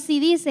Señor sí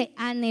dice: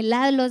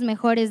 anhelad los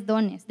mejores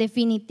dones,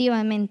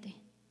 definitivamente.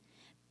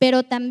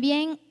 Pero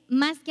también,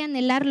 más que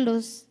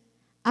anhelarlos,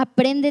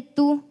 aprende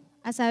tú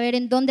a saber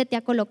en dónde te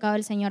ha colocado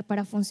el Señor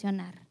para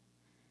funcionar.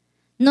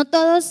 No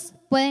todos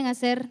pueden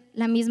hacer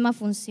la misma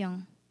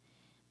función,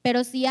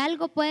 pero si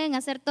algo pueden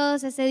hacer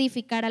todos es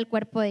edificar al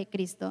cuerpo de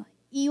Cristo.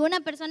 Y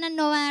una persona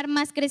no va a dar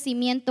más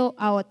crecimiento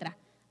a otra,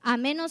 a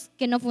menos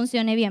que no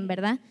funcione bien,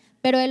 ¿verdad?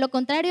 Pero de lo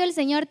contrario, el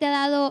Señor te ha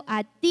dado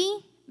a ti,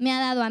 me ha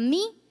dado a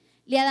mí,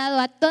 le ha dado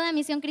a toda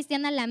Misión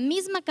Cristiana la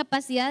misma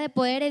capacidad de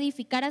poder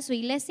edificar a su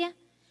iglesia,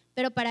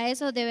 pero para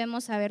eso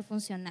debemos saber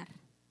funcionar.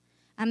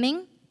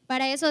 Amén.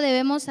 Para eso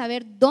debemos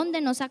saber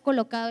dónde nos ha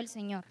colocado el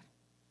Señor.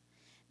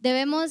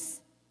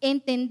 Debemos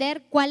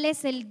entender cuál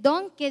es el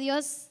don que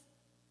Dios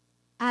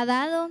ha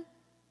dado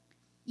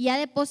y ha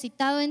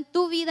depositado en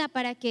tu vida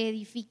para que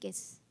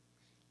edifiques.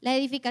 La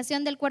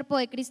edificación del cuerpo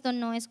de Cristo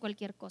no es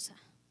cualquier cosa.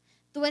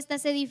 Tú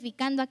estás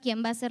edificando a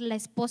quien va a ser la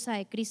esposa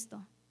de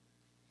Cristo.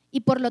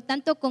 Y por lo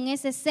tanto, con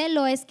ese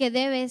celo es que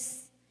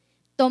debes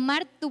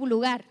tomar tu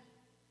lugar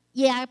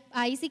y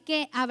ahí sí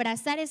que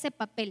abrazar ese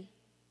papel.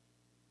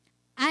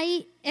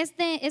 Hay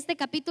este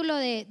capítulo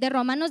de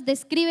Romanos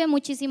describe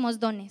muchísimos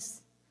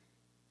dones.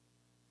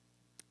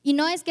 Y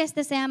no es que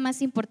este sea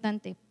más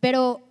importante,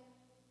 pero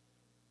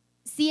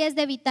sí es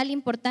de vital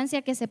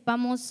importancia que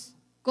sepamos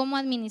cómo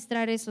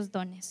administrar esos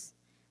dones.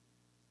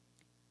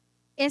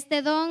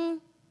 Este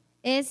don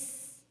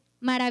es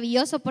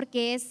maravilloso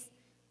porque es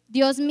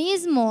Dios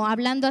mismo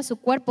hablando a su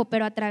cuerpo,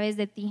 pero a través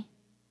de ti.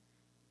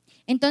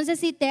 Entonces,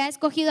 si te ha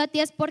escogido a ti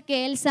es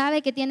porque Él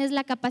sabe que tienes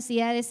la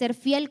capacidad de ser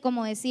fiel,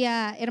 como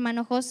decía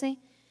hermano José,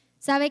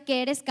 sabe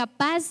que eres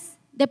capaz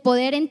de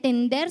poder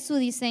entender su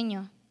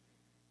diseño,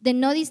 de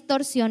no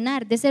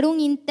distorsionar, de ser un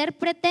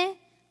intérprete,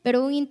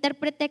 pero un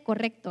intérprete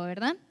correcto,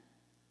 ¿verdad?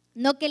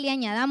 No que le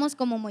añadamos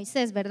como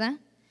Moisés, ¿verdad?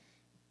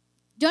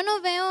 Yo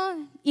no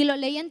veo, y lo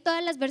leí en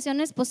todas las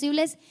versiones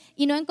posibles,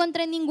 y no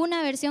encontré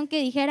ninguna versión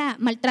que dijera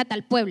maltrata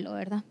al pueblo,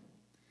 ¿verdad?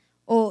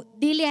 O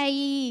dile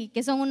ahí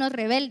que son unos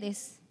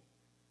rebeldes,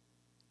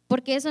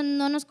 porque eso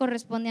no nos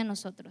corresponde a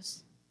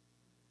nosotros.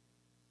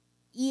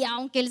 Y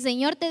aunque el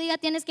Señor te diga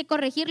tienes que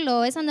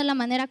corregirlo, esa no es la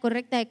manera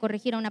correcta de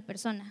corregir a una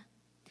persona,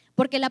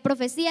 porque la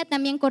profecía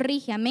también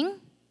corrige, amén.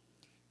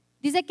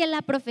 Dice que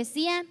la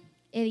profecía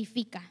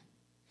edifica.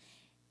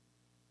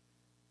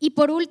 Y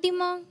por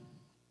último,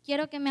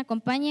 quiero que me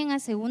acompañen a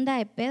 2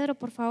 de Pedro,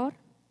 por favor.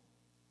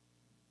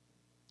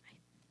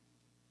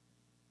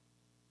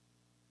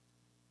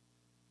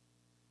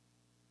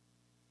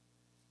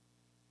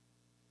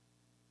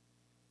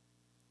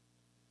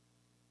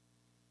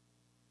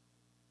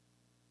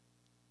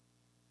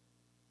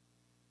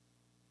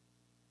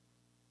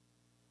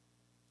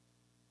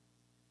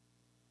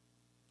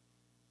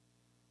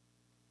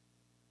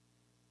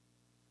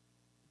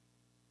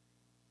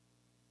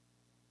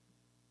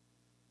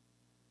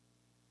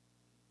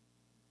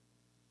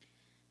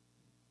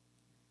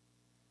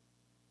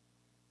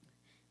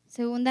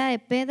 Segunda de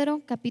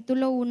Pedro,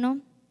 capítulo 1,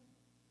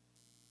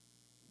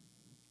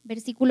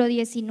 versículo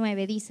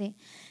 19, dice: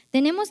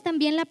 tenemos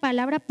también la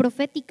palabra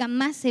profética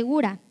más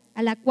segura,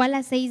 a la cual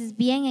hacéis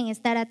bien en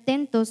estar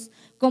atentos,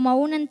 como a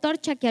una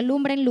antorcha que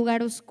alumbra en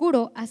lugar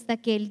oscuro hasta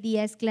que el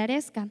día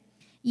esclarezca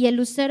y el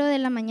lucero de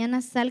la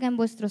mañana salga en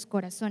vuestros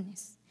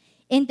corazones.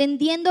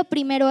 Entendiendo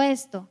primero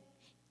esto,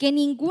 que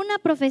ninguna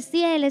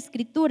profecía de la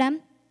Escritura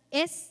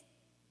es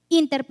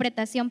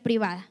interpretación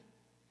privada.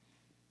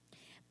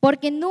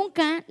 Porque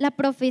nunca la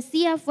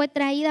profecía fue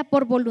traída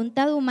por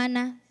voluntad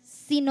humana,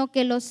 sino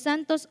que los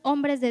santos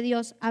hombres de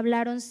Dios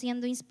hablaron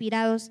siendo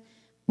inspirados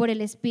por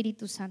el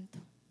Espíritu Santo.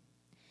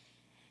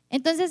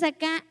 Entonces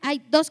acá hay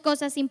dos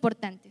cosas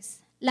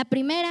importantes. La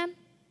primera,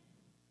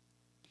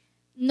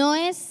 no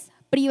es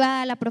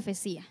privada la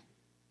profecía.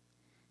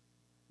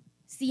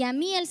 Si a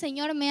mí el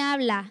Señor me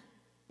habla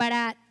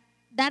para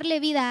darle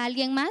vida a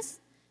alguien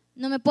más,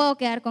 no me puedo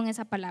quedar con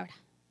esa palabra.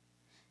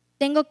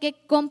 Tengo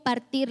que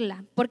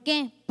compartirla. ¿Por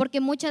qué? Porque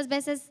muchas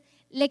veces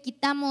le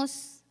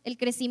quitamos el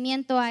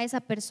crecimiento a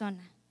esa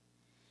persona.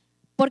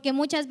 Porque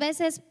muchas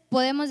veces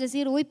podemos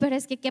decir, uy, pero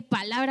es que qué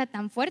palabra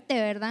tan fuerte,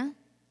 ¿verdad?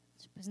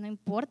 Pues no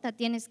importa,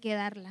 tienes que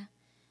darla.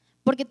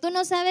 Porque tú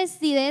no sabes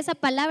si de esa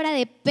palabra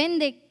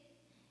depende,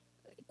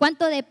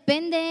 cuánto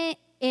depende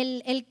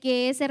el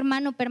que ese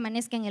hermano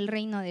permanezca en el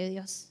reino de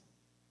Dios.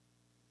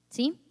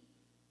 ¿Sí?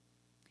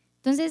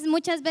 Entonces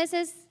muchas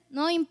veces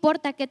no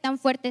importa qué tan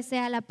fuerte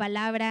sea la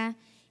palabra,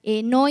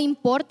 no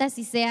importa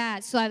si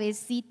sea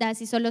suavecita,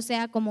 si solo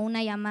sea como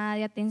una llamada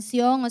de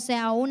atención, o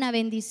sea, una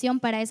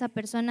bendición para esa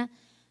persona,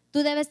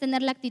 tú debes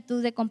tener la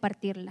actitud de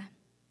compartirla.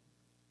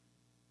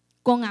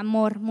 Con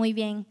amor, muy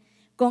bien,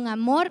 con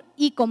amor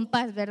y con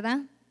paz,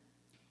 ¿verdad?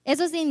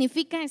 Eso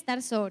significa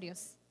estar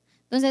sobrios.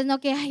 Entonces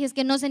no que, ay, es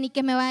que no sé ni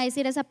qué me va a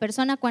decir esa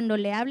persona cuando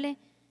le hable,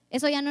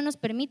 eso ya no nos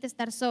permite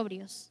estar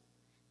sobrios.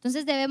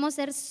 Entonces debemos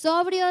ser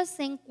sobrios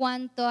en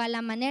cuanto a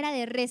la manera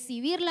de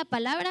recibir la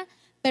palabra,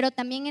 pero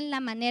también en la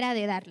manera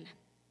de darla.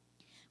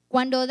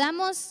 Cuando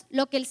damos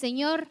lo que el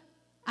Señor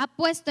ha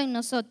puesto en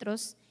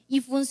nosotros y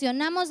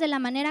funcionamos de la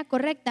manera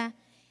correcta,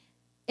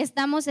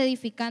 estamos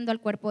edificando al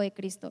cuerpo de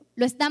Cristo,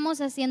 lo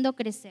estamos haciendo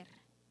crecer.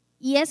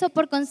 Y eso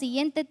por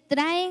consiguiente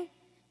trae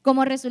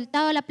como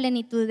resultado la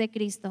plenitud de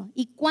Cristo.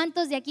 ¿Y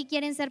cuántos de aquí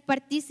quieren ser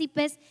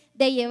partícipes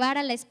de llevar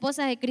a la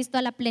esposa de Cristo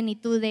a la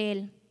plenitud de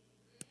Él?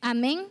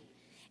 Amén.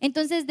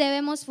 Entonces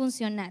debemos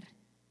funcionar.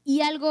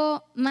 Y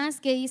algo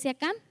más que dice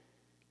acá,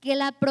 que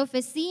la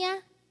profecía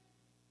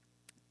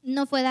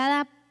no fue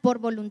dada por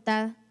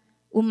voluntad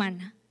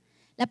humana.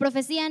 La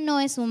profecía no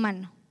es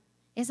humano,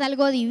 es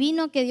algo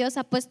divino que Dios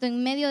ha puesto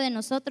en medio de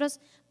nosotros,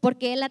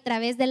 porque Él a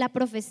través de la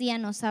profecía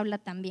nos habla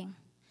también.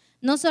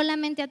 No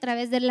solamente a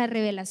través de la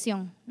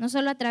revelación, no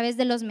solo a través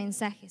de los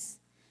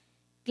mensajes.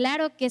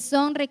 Claro que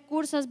son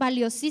recursos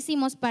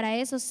valiosísimos para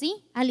eso,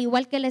 sí, al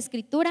igual que la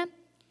escritura.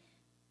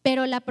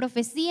 Pero la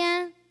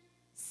profecía,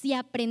 si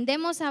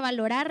aprendemos a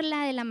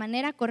valorarla de la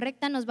manera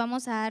correcta, nos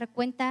vamos a dar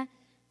cuenta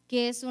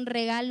que es un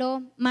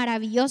regalo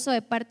maravilloso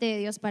de parte de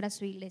Dios para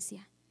su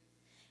iglesia.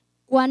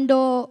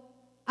 Cuando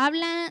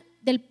habla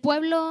del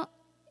pueblo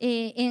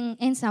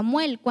en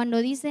Samuel, cuando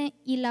dice,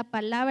 y la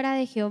palabra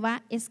de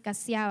Jehová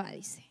escaseaba,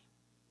 dice.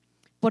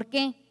 ¿Por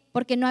qué?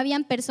 Porque no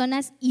habían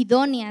personas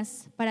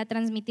idóneas para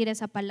transmitir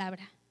esa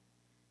palabra.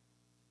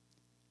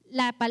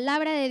 La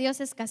palabra de Dios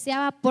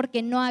escaseaba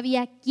porque no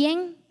había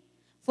quien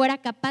fuera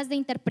capaz de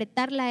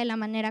interpretarla de la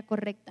manera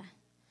correcta.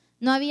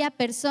 No había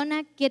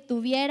persona que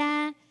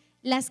tuviera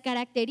las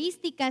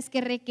características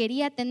que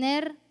requería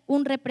tener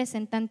un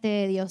representante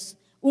de Dios,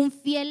 un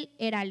fiel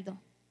heraldo.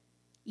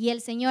 Y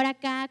el Señor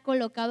acá ha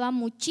colocado a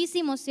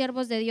muchísimos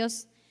siervos de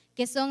Dios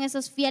que son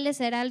esos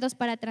fieles heraldos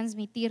para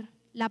transmitir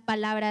la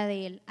palabra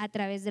de Él a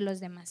través de los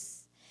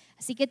demás.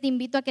 Así que te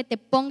invito a que te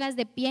pongas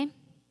de pie.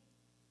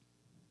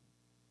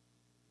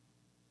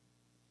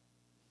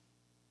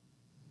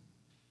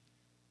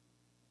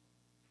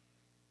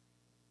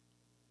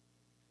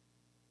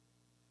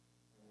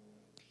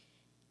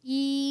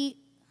 Y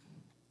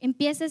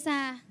empieces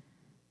a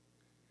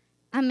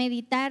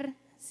meditar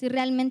si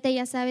realmente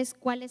ya sabes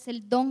cuál es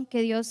el don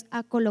que Dios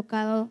ha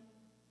colocado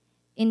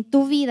en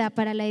tu vida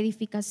para la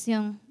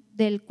edificación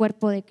del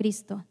cuerpo de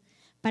Cristo,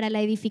 para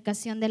la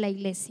edificación de la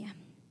iglesia.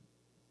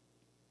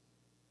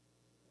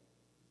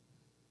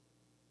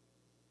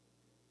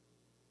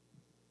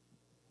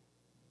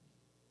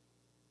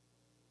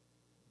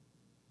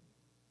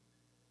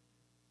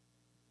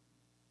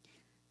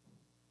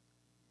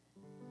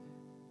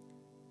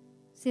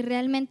 Si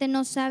realmente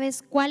no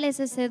sabes cuál es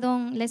ese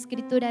don, la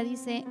Escritura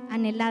dice: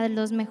 anhelad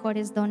los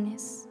mejores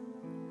dones.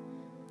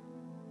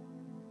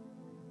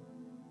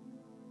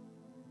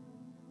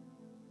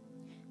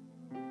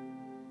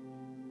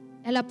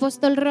 El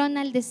apóstol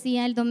Ronald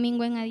decía el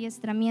domingo en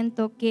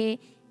adiestramiento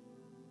que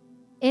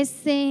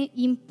ese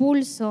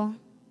impulso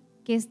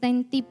que está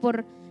en ti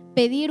por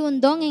pedir un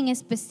don en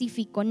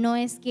específico no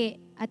es que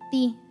a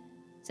ti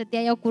se te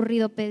haya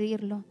ocurrido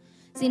pedirlo,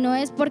 sino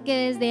es porque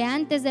desde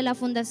antes de la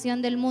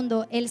fundación del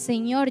mundo el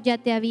Señor ya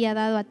te había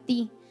dado a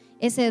ti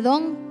ese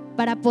don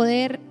para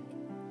poder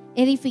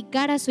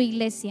edificar a su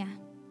iglesia.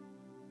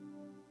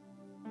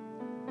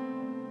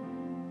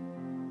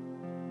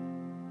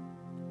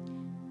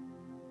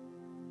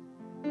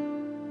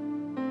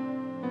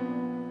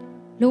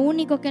 Lo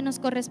único que nos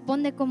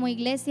corresponde como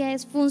iglesia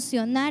es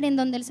funcionar en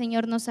donde el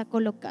Señor nos ha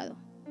colocado.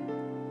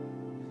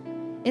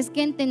 Es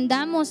que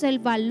entendamos el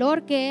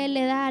valor que Él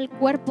le da al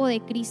cuerpo de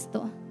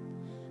Cristo.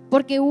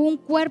 Porque un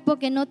cuerpo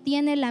que no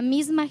tiene la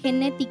misma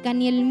genética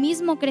ni el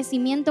mismo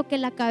crecimiento que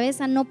la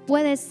cabeza no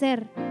puede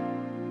ser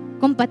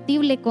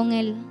compatible con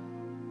Él.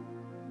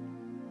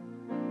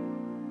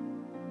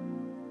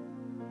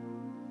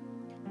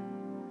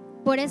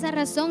 Por esa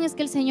razón es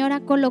que el Señor ha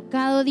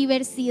colocado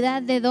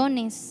diversidad de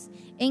dones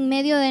en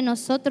medio de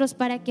nosotros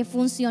para que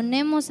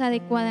funcionemos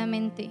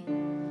adecuadamente,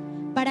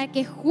 para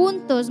que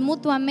juntos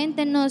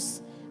mutuamente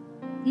nos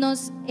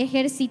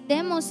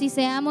ejercitemos y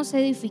seamos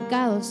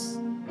edificados,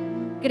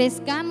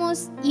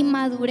 crezcamos y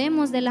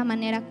maduremos de la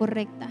manera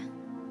correcta.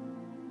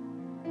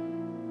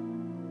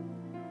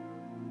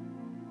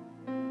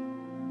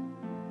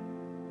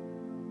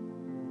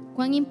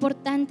 Cuán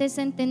importante es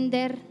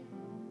entender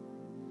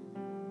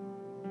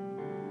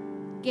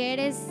que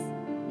eres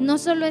no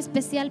solo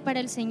especial para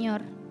el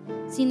Señor,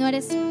 sino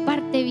eres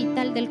parte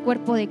vital del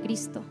cuerpo de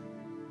Cristo.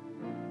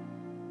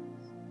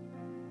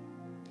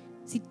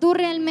 Si tú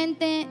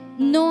realmente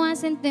no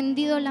has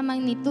entendido la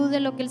magnitud de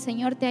lo que el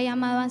Señor te ha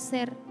llamado a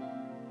hacer,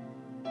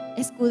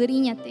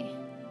 escudriñate.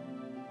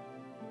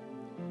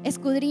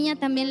 Escudriña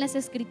también las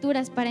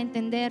Escrituras para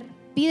entender.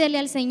 Pídele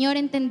al Señor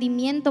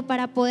entendimiento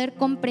para poder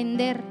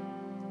comprender.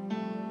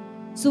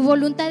 Su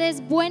voluntad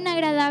es buena,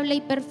 agradable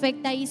y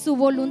perfecta, y su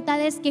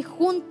voluntad es que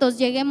juntos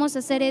lleguemos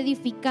a ser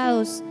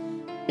edificados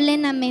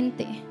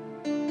plenamente.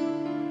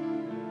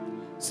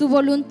 Su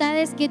voluntad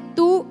es que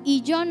tú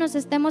y yo nos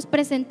estemos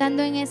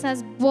presentando en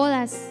esas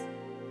bodas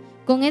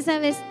con esa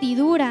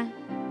vestidura,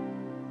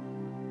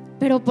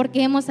 pero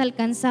porque hemos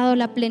alcanzado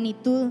la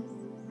plenitud,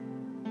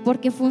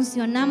 porque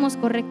funcionamos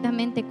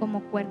correctamente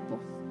como cuerpo,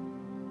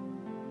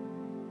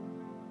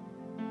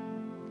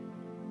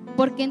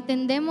 porque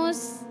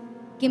entendemos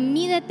que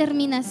mi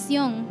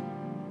determinación,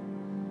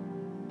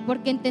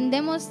 porque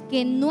entendemos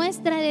que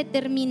nuestra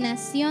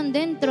determinación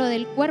dentro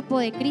del cuerpo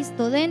de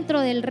Cristo,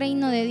 dentro del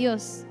reino de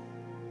Dios,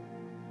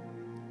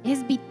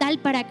 es vital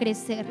para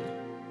crecer.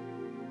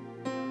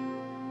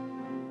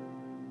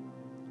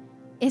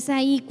 Es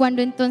ahí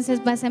cuando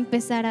entonces vas a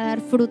empezar a dar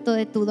fruto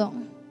de tu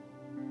don.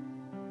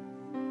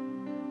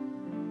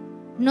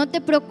 No te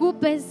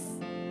preocupes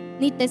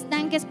ni te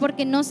estanques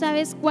porque no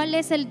sabes cuál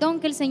es el don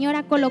que el Señor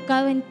ha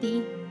colocado en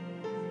ti.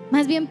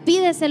 Más bien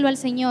pídeselo al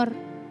Señor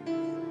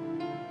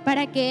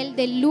para que Él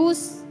dé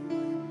luz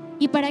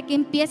y para que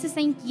empieces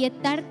a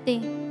inquietarte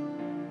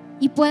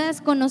y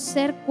puedas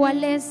conocer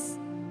cuál es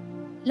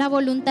la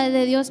voluntad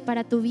de Dios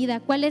para tu vida,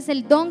 cuál es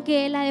el don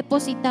que Él ha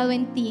depositado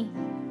en ti.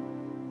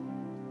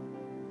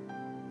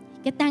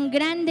 Qué tan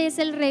grande es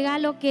el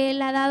regalo que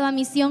Él ha dado a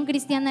Misión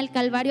Cristiana El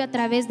Calvario a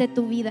través de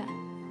tu vida.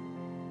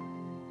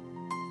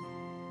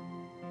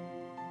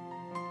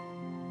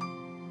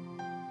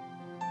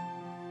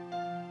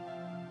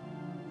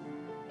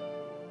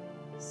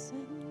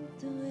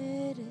 Santo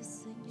eres,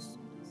 Señor.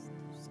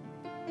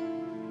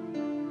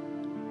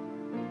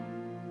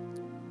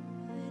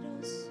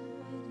 Poderoso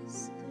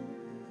eres tú.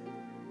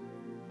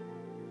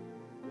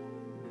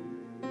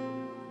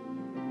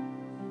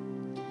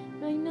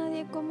 No hay nadie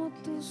nadie como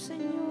tú,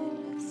 Señor.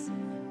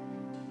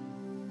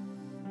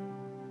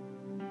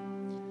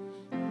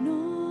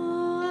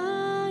 No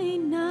hay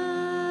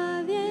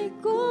nadie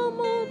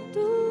como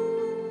tú.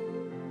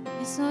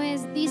 Eso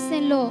es,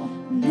 díselo.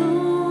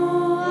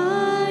 No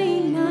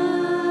hay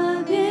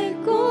nadie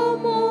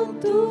como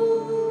tú.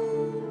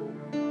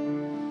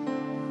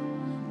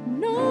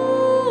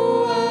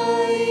 No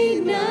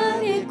hay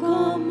nadie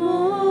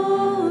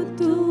como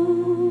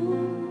tú,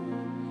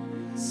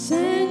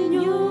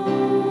 Señor.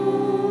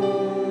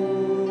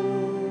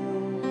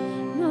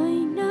 No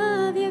hay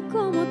nadie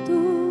como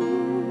tú.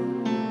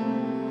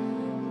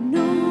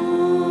 No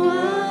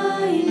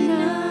hay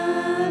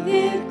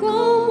nadie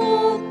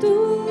como tú.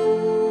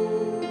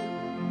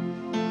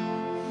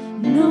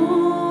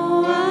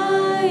 No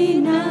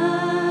hay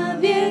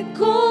nadie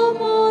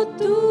como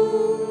tú.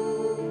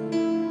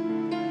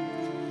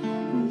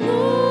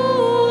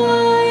 No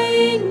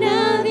hay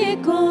nadie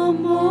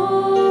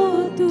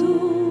como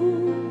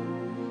tú,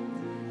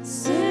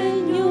 Señor.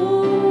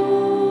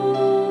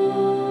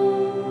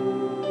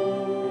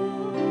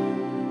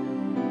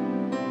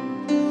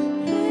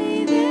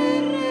 Rey de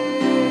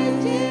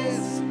reyes,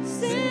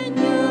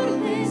 Señor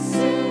de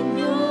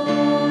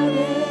señores,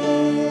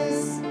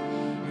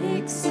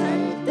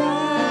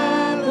 exaltado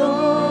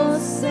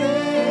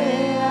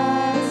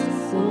seas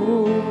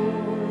hoy.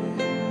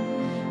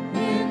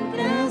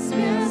 Mientras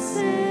me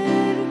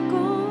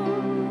acerco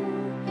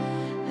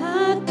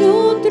a tu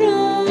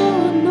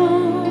trono,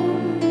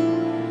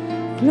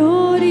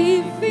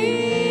 glorifícate.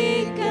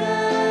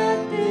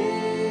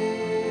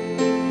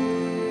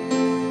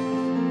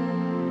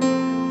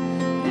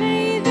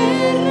 Rey de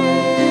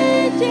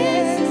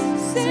reyes,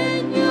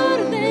 Señor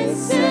de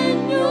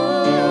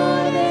señores,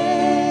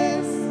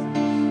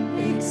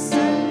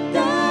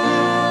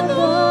 exaltado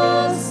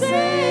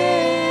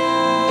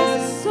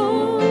seas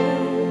hoy.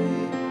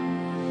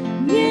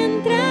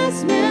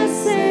 Mientras me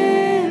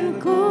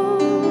acerco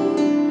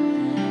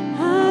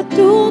a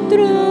tu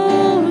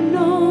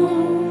trono,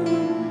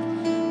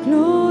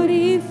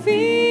 glorifícate.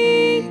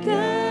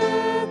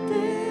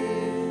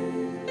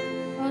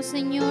 Oh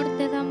Señor,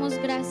 te damos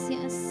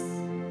gracias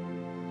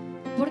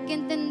porque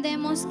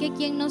entendemos que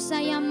quien nos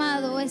ha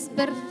llamado es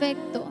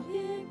perfecto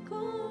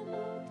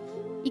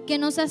y que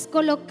nos has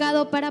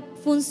colocado para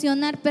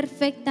funcionar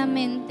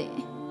perfectamente.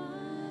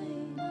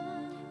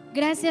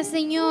 Gracias,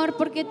 Señor,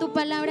 porque tu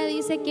palabra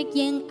dice que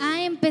quien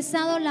ha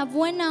empezado la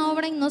buena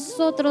obra en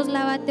nosotros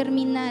la va a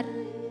terminar.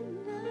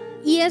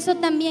 Y eso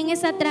también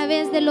es a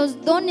través de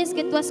los dones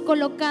que tú has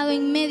colocado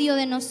en medio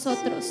de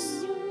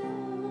nosotros.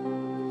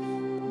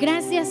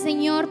 Gracias,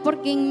 Señor,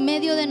 porque en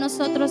medio de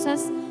nosotros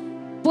has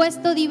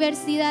puesto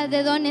diversidad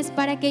de dones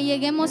para que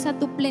lleguemos a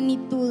tu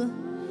plenitud.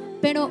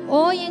 Pero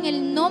hoy en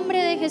el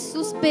nombre de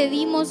Jesús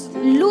pedimos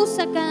luz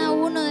a cada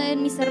uno de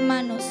mis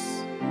hermanos.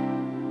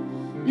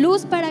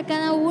 Luz para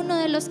cada uno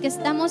de los que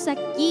estamos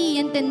aquí y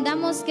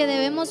entendamos que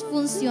debemos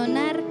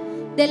funcionar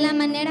de la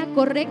manera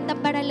correcta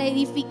para la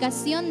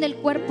edificación del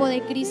cuerpo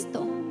de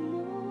Cristo.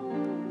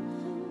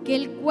 Que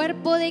el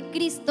cuerpo de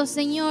Cristo,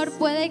 Señor,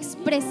 pueda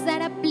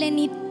expresar a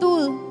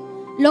plenitud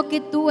lo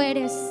que tú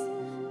eres,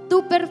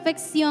 tu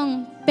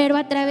perfección, pero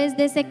a través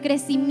de ese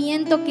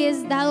crecimiento que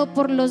es dado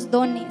por los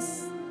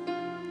dones.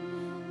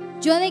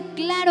 Yo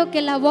declaro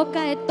que la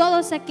boca de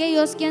todos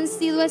aquellos que han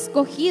sido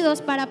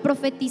escogidos para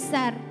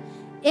profetizar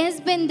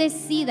es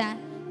bendecida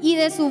y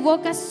de su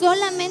boca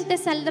solamente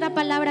saldrá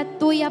palabra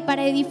tuya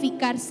para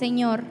edificar,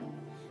 Señor.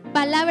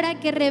 Palabra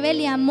que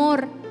revele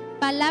amor,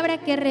 palabra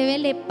que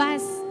revele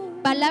paz,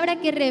 palabra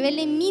que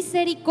revele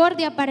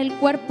misericordia para el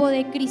cuerpo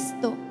de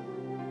Cristo.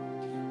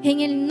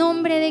 En el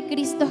nombre de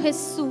Cristo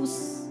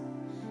Jesús,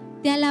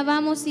 te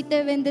alabamos y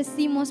te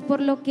bendecimos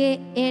por lo que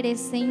eres,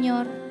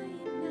 Señor.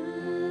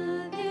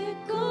 Nadie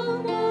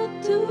como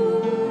tú.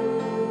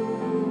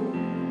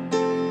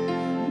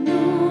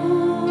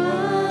 No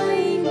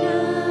hay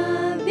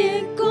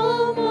nadie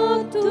como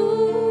tú.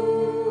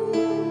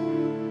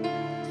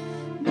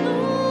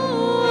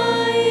 No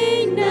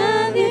hay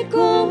nadie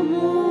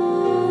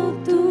como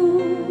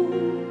tú,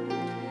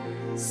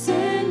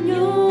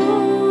 Señor.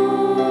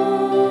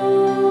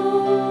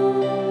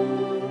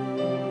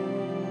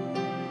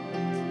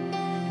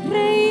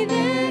 Rey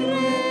de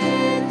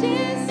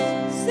reyes,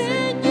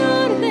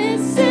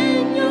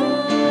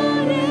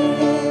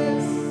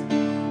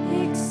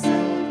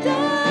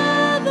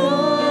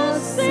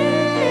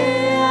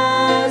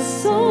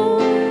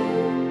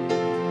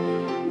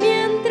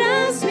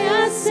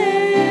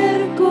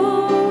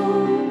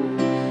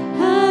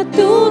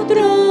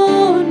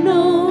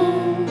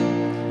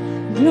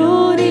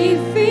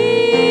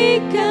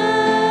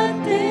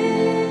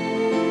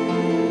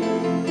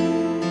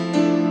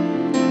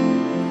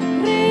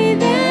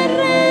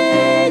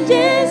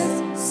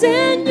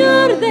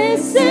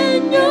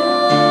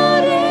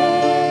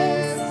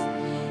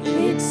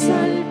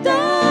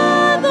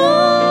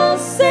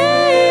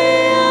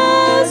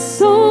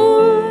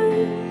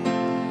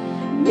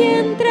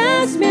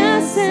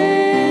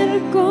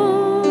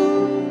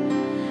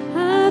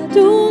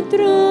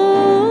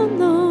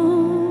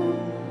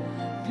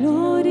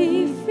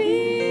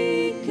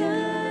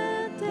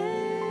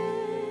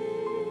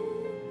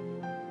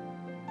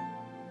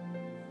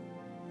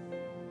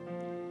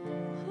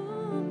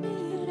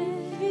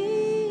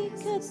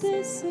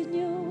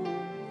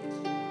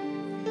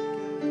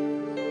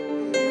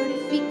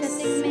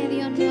 Glorifícate en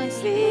medio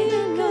nuestro,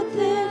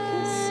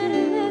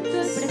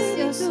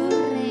 precioso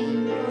Rey.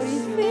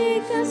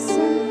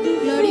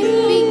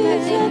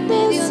 Glorifícate en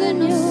medio de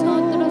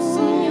nosotros,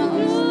 Señor.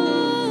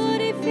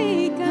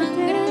 Tan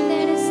grande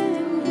eres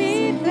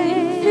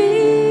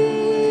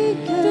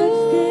tú,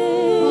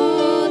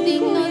 oh,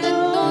 digno de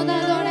toda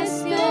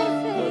adoración.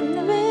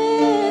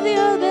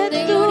 Te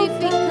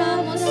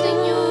glorificamos,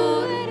 Señor.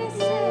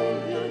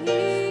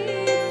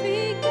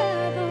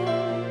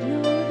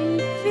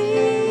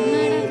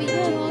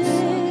 Maravilloso.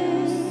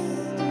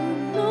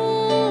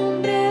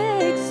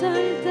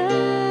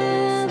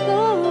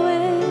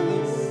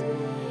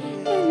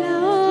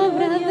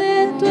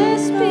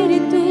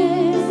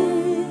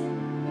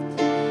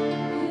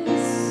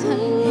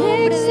 Al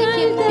nombre de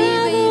quien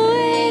vive y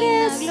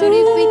reina,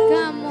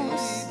 glorificamos.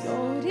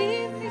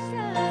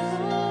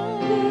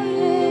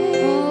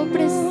 Oh,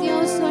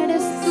 precioso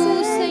eres tú,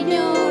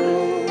 Señor.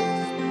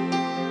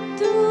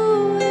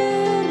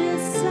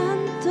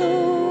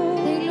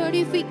 Te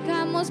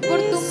glorificamos por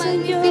tu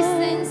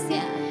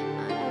magnificencia,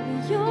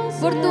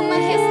 por tu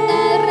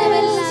majestad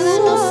revelada a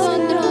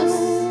nosotros,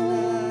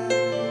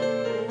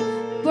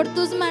 por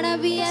tus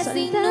maravillas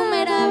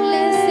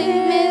innumerables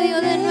en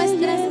medio de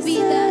nuestras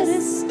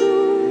vidas,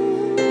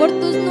 por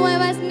tus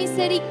nuevas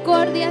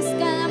misericordias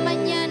cada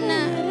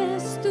mañana.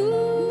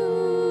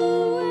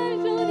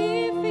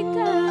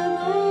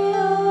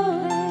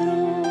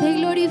 Te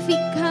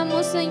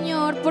glorificamos,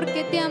 Señor,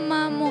 porque te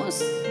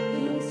amamos,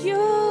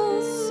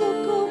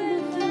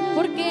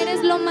 porque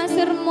eres lo más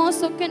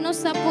hermoso que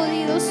nos ha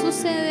podido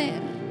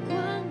suceder,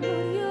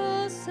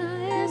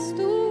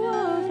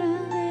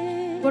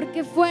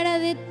 porque fuera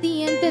de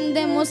ti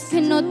entendemos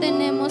que no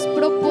tenemos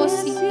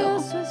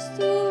propósito,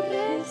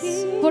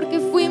 porque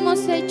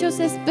fuimos hechos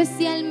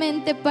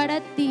especialmente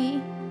para ti.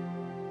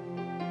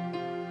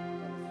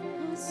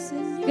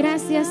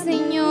 Gracias,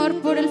 Señor,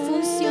 por el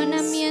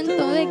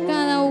funcionamiento de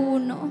cada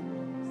uno.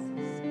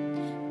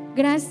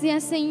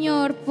 Gracias,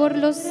 Señor, por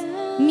los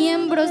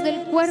miembros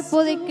del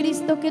cuerpo de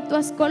Cristo que tú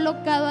has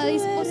colocado a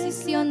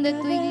disposición de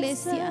tu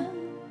iglesia.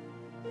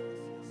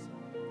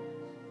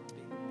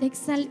 Te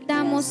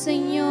exaltamos,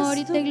 Señor,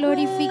 y te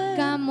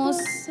glorificamos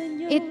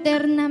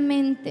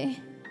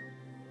eternamente.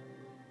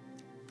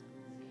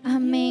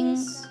 Amén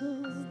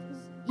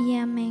y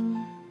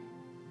amén.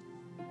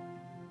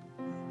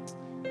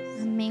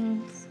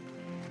 Amén.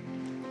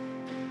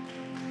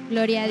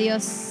 Gloria a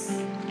Dios.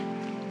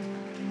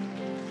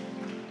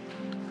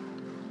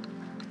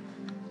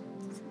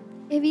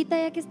 Evita,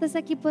 ya que estás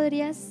aquí,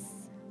 ¿podrías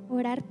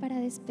orar para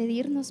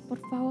despedirnos, por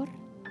favor?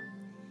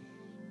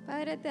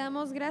 Padre, te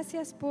damos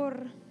gracias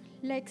por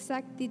la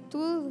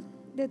exactitud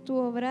de tu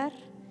obrar.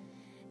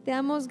 Te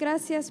damos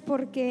gracias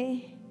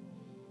porque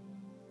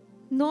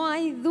no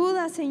hay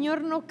duda,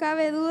 Señor, no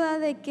cabe duda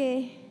de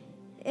que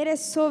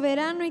eres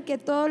soberano y que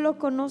todo lo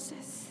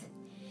conoces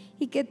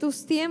y que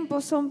tus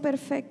tiempos son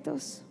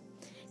perfectos.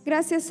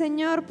 Gracias,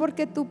 Señor,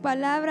 porque tu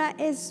palabra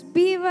es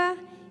viva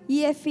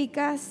y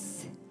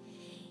eficaz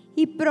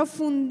y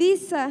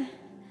profundiza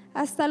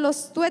hasta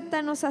los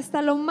tuétanos,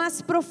 hasta lo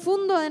más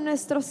profundo de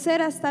nuestro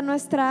ser, hasta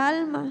nuestra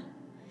alma.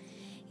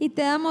 Y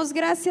te damos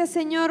gracias,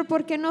 Señor,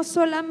 porque no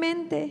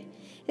solamente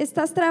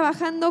estás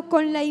trabajando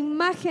con la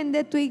imagen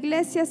de tu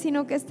iglesia,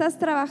 sino que estás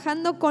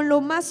trabajando con lo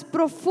más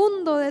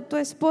profundo de tu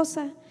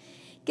esposa,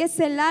 que es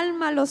el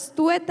alma, los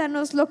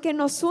tuétanos, lo que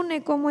nos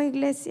une como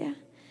iglesia.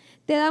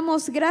 Te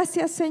damos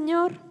gracias,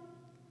 Señor,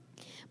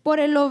 por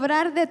el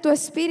obrar de tu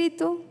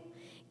Espíritu.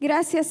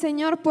 Gracias,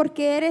 Señor,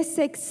 porque eres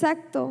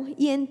exacto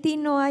y en ti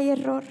no hay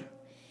error.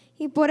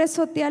 Y por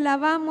eso te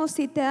alabamos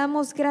y te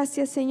damos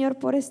gracias, Señor,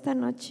 por esta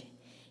noche.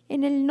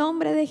 En el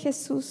nombre de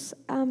Jesús,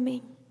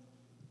 amén.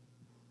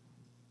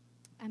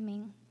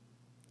 Amén.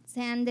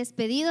 Sean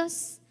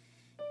despedidos,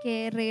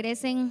 que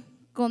regresen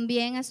con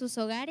bien a sus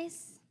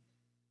hogares.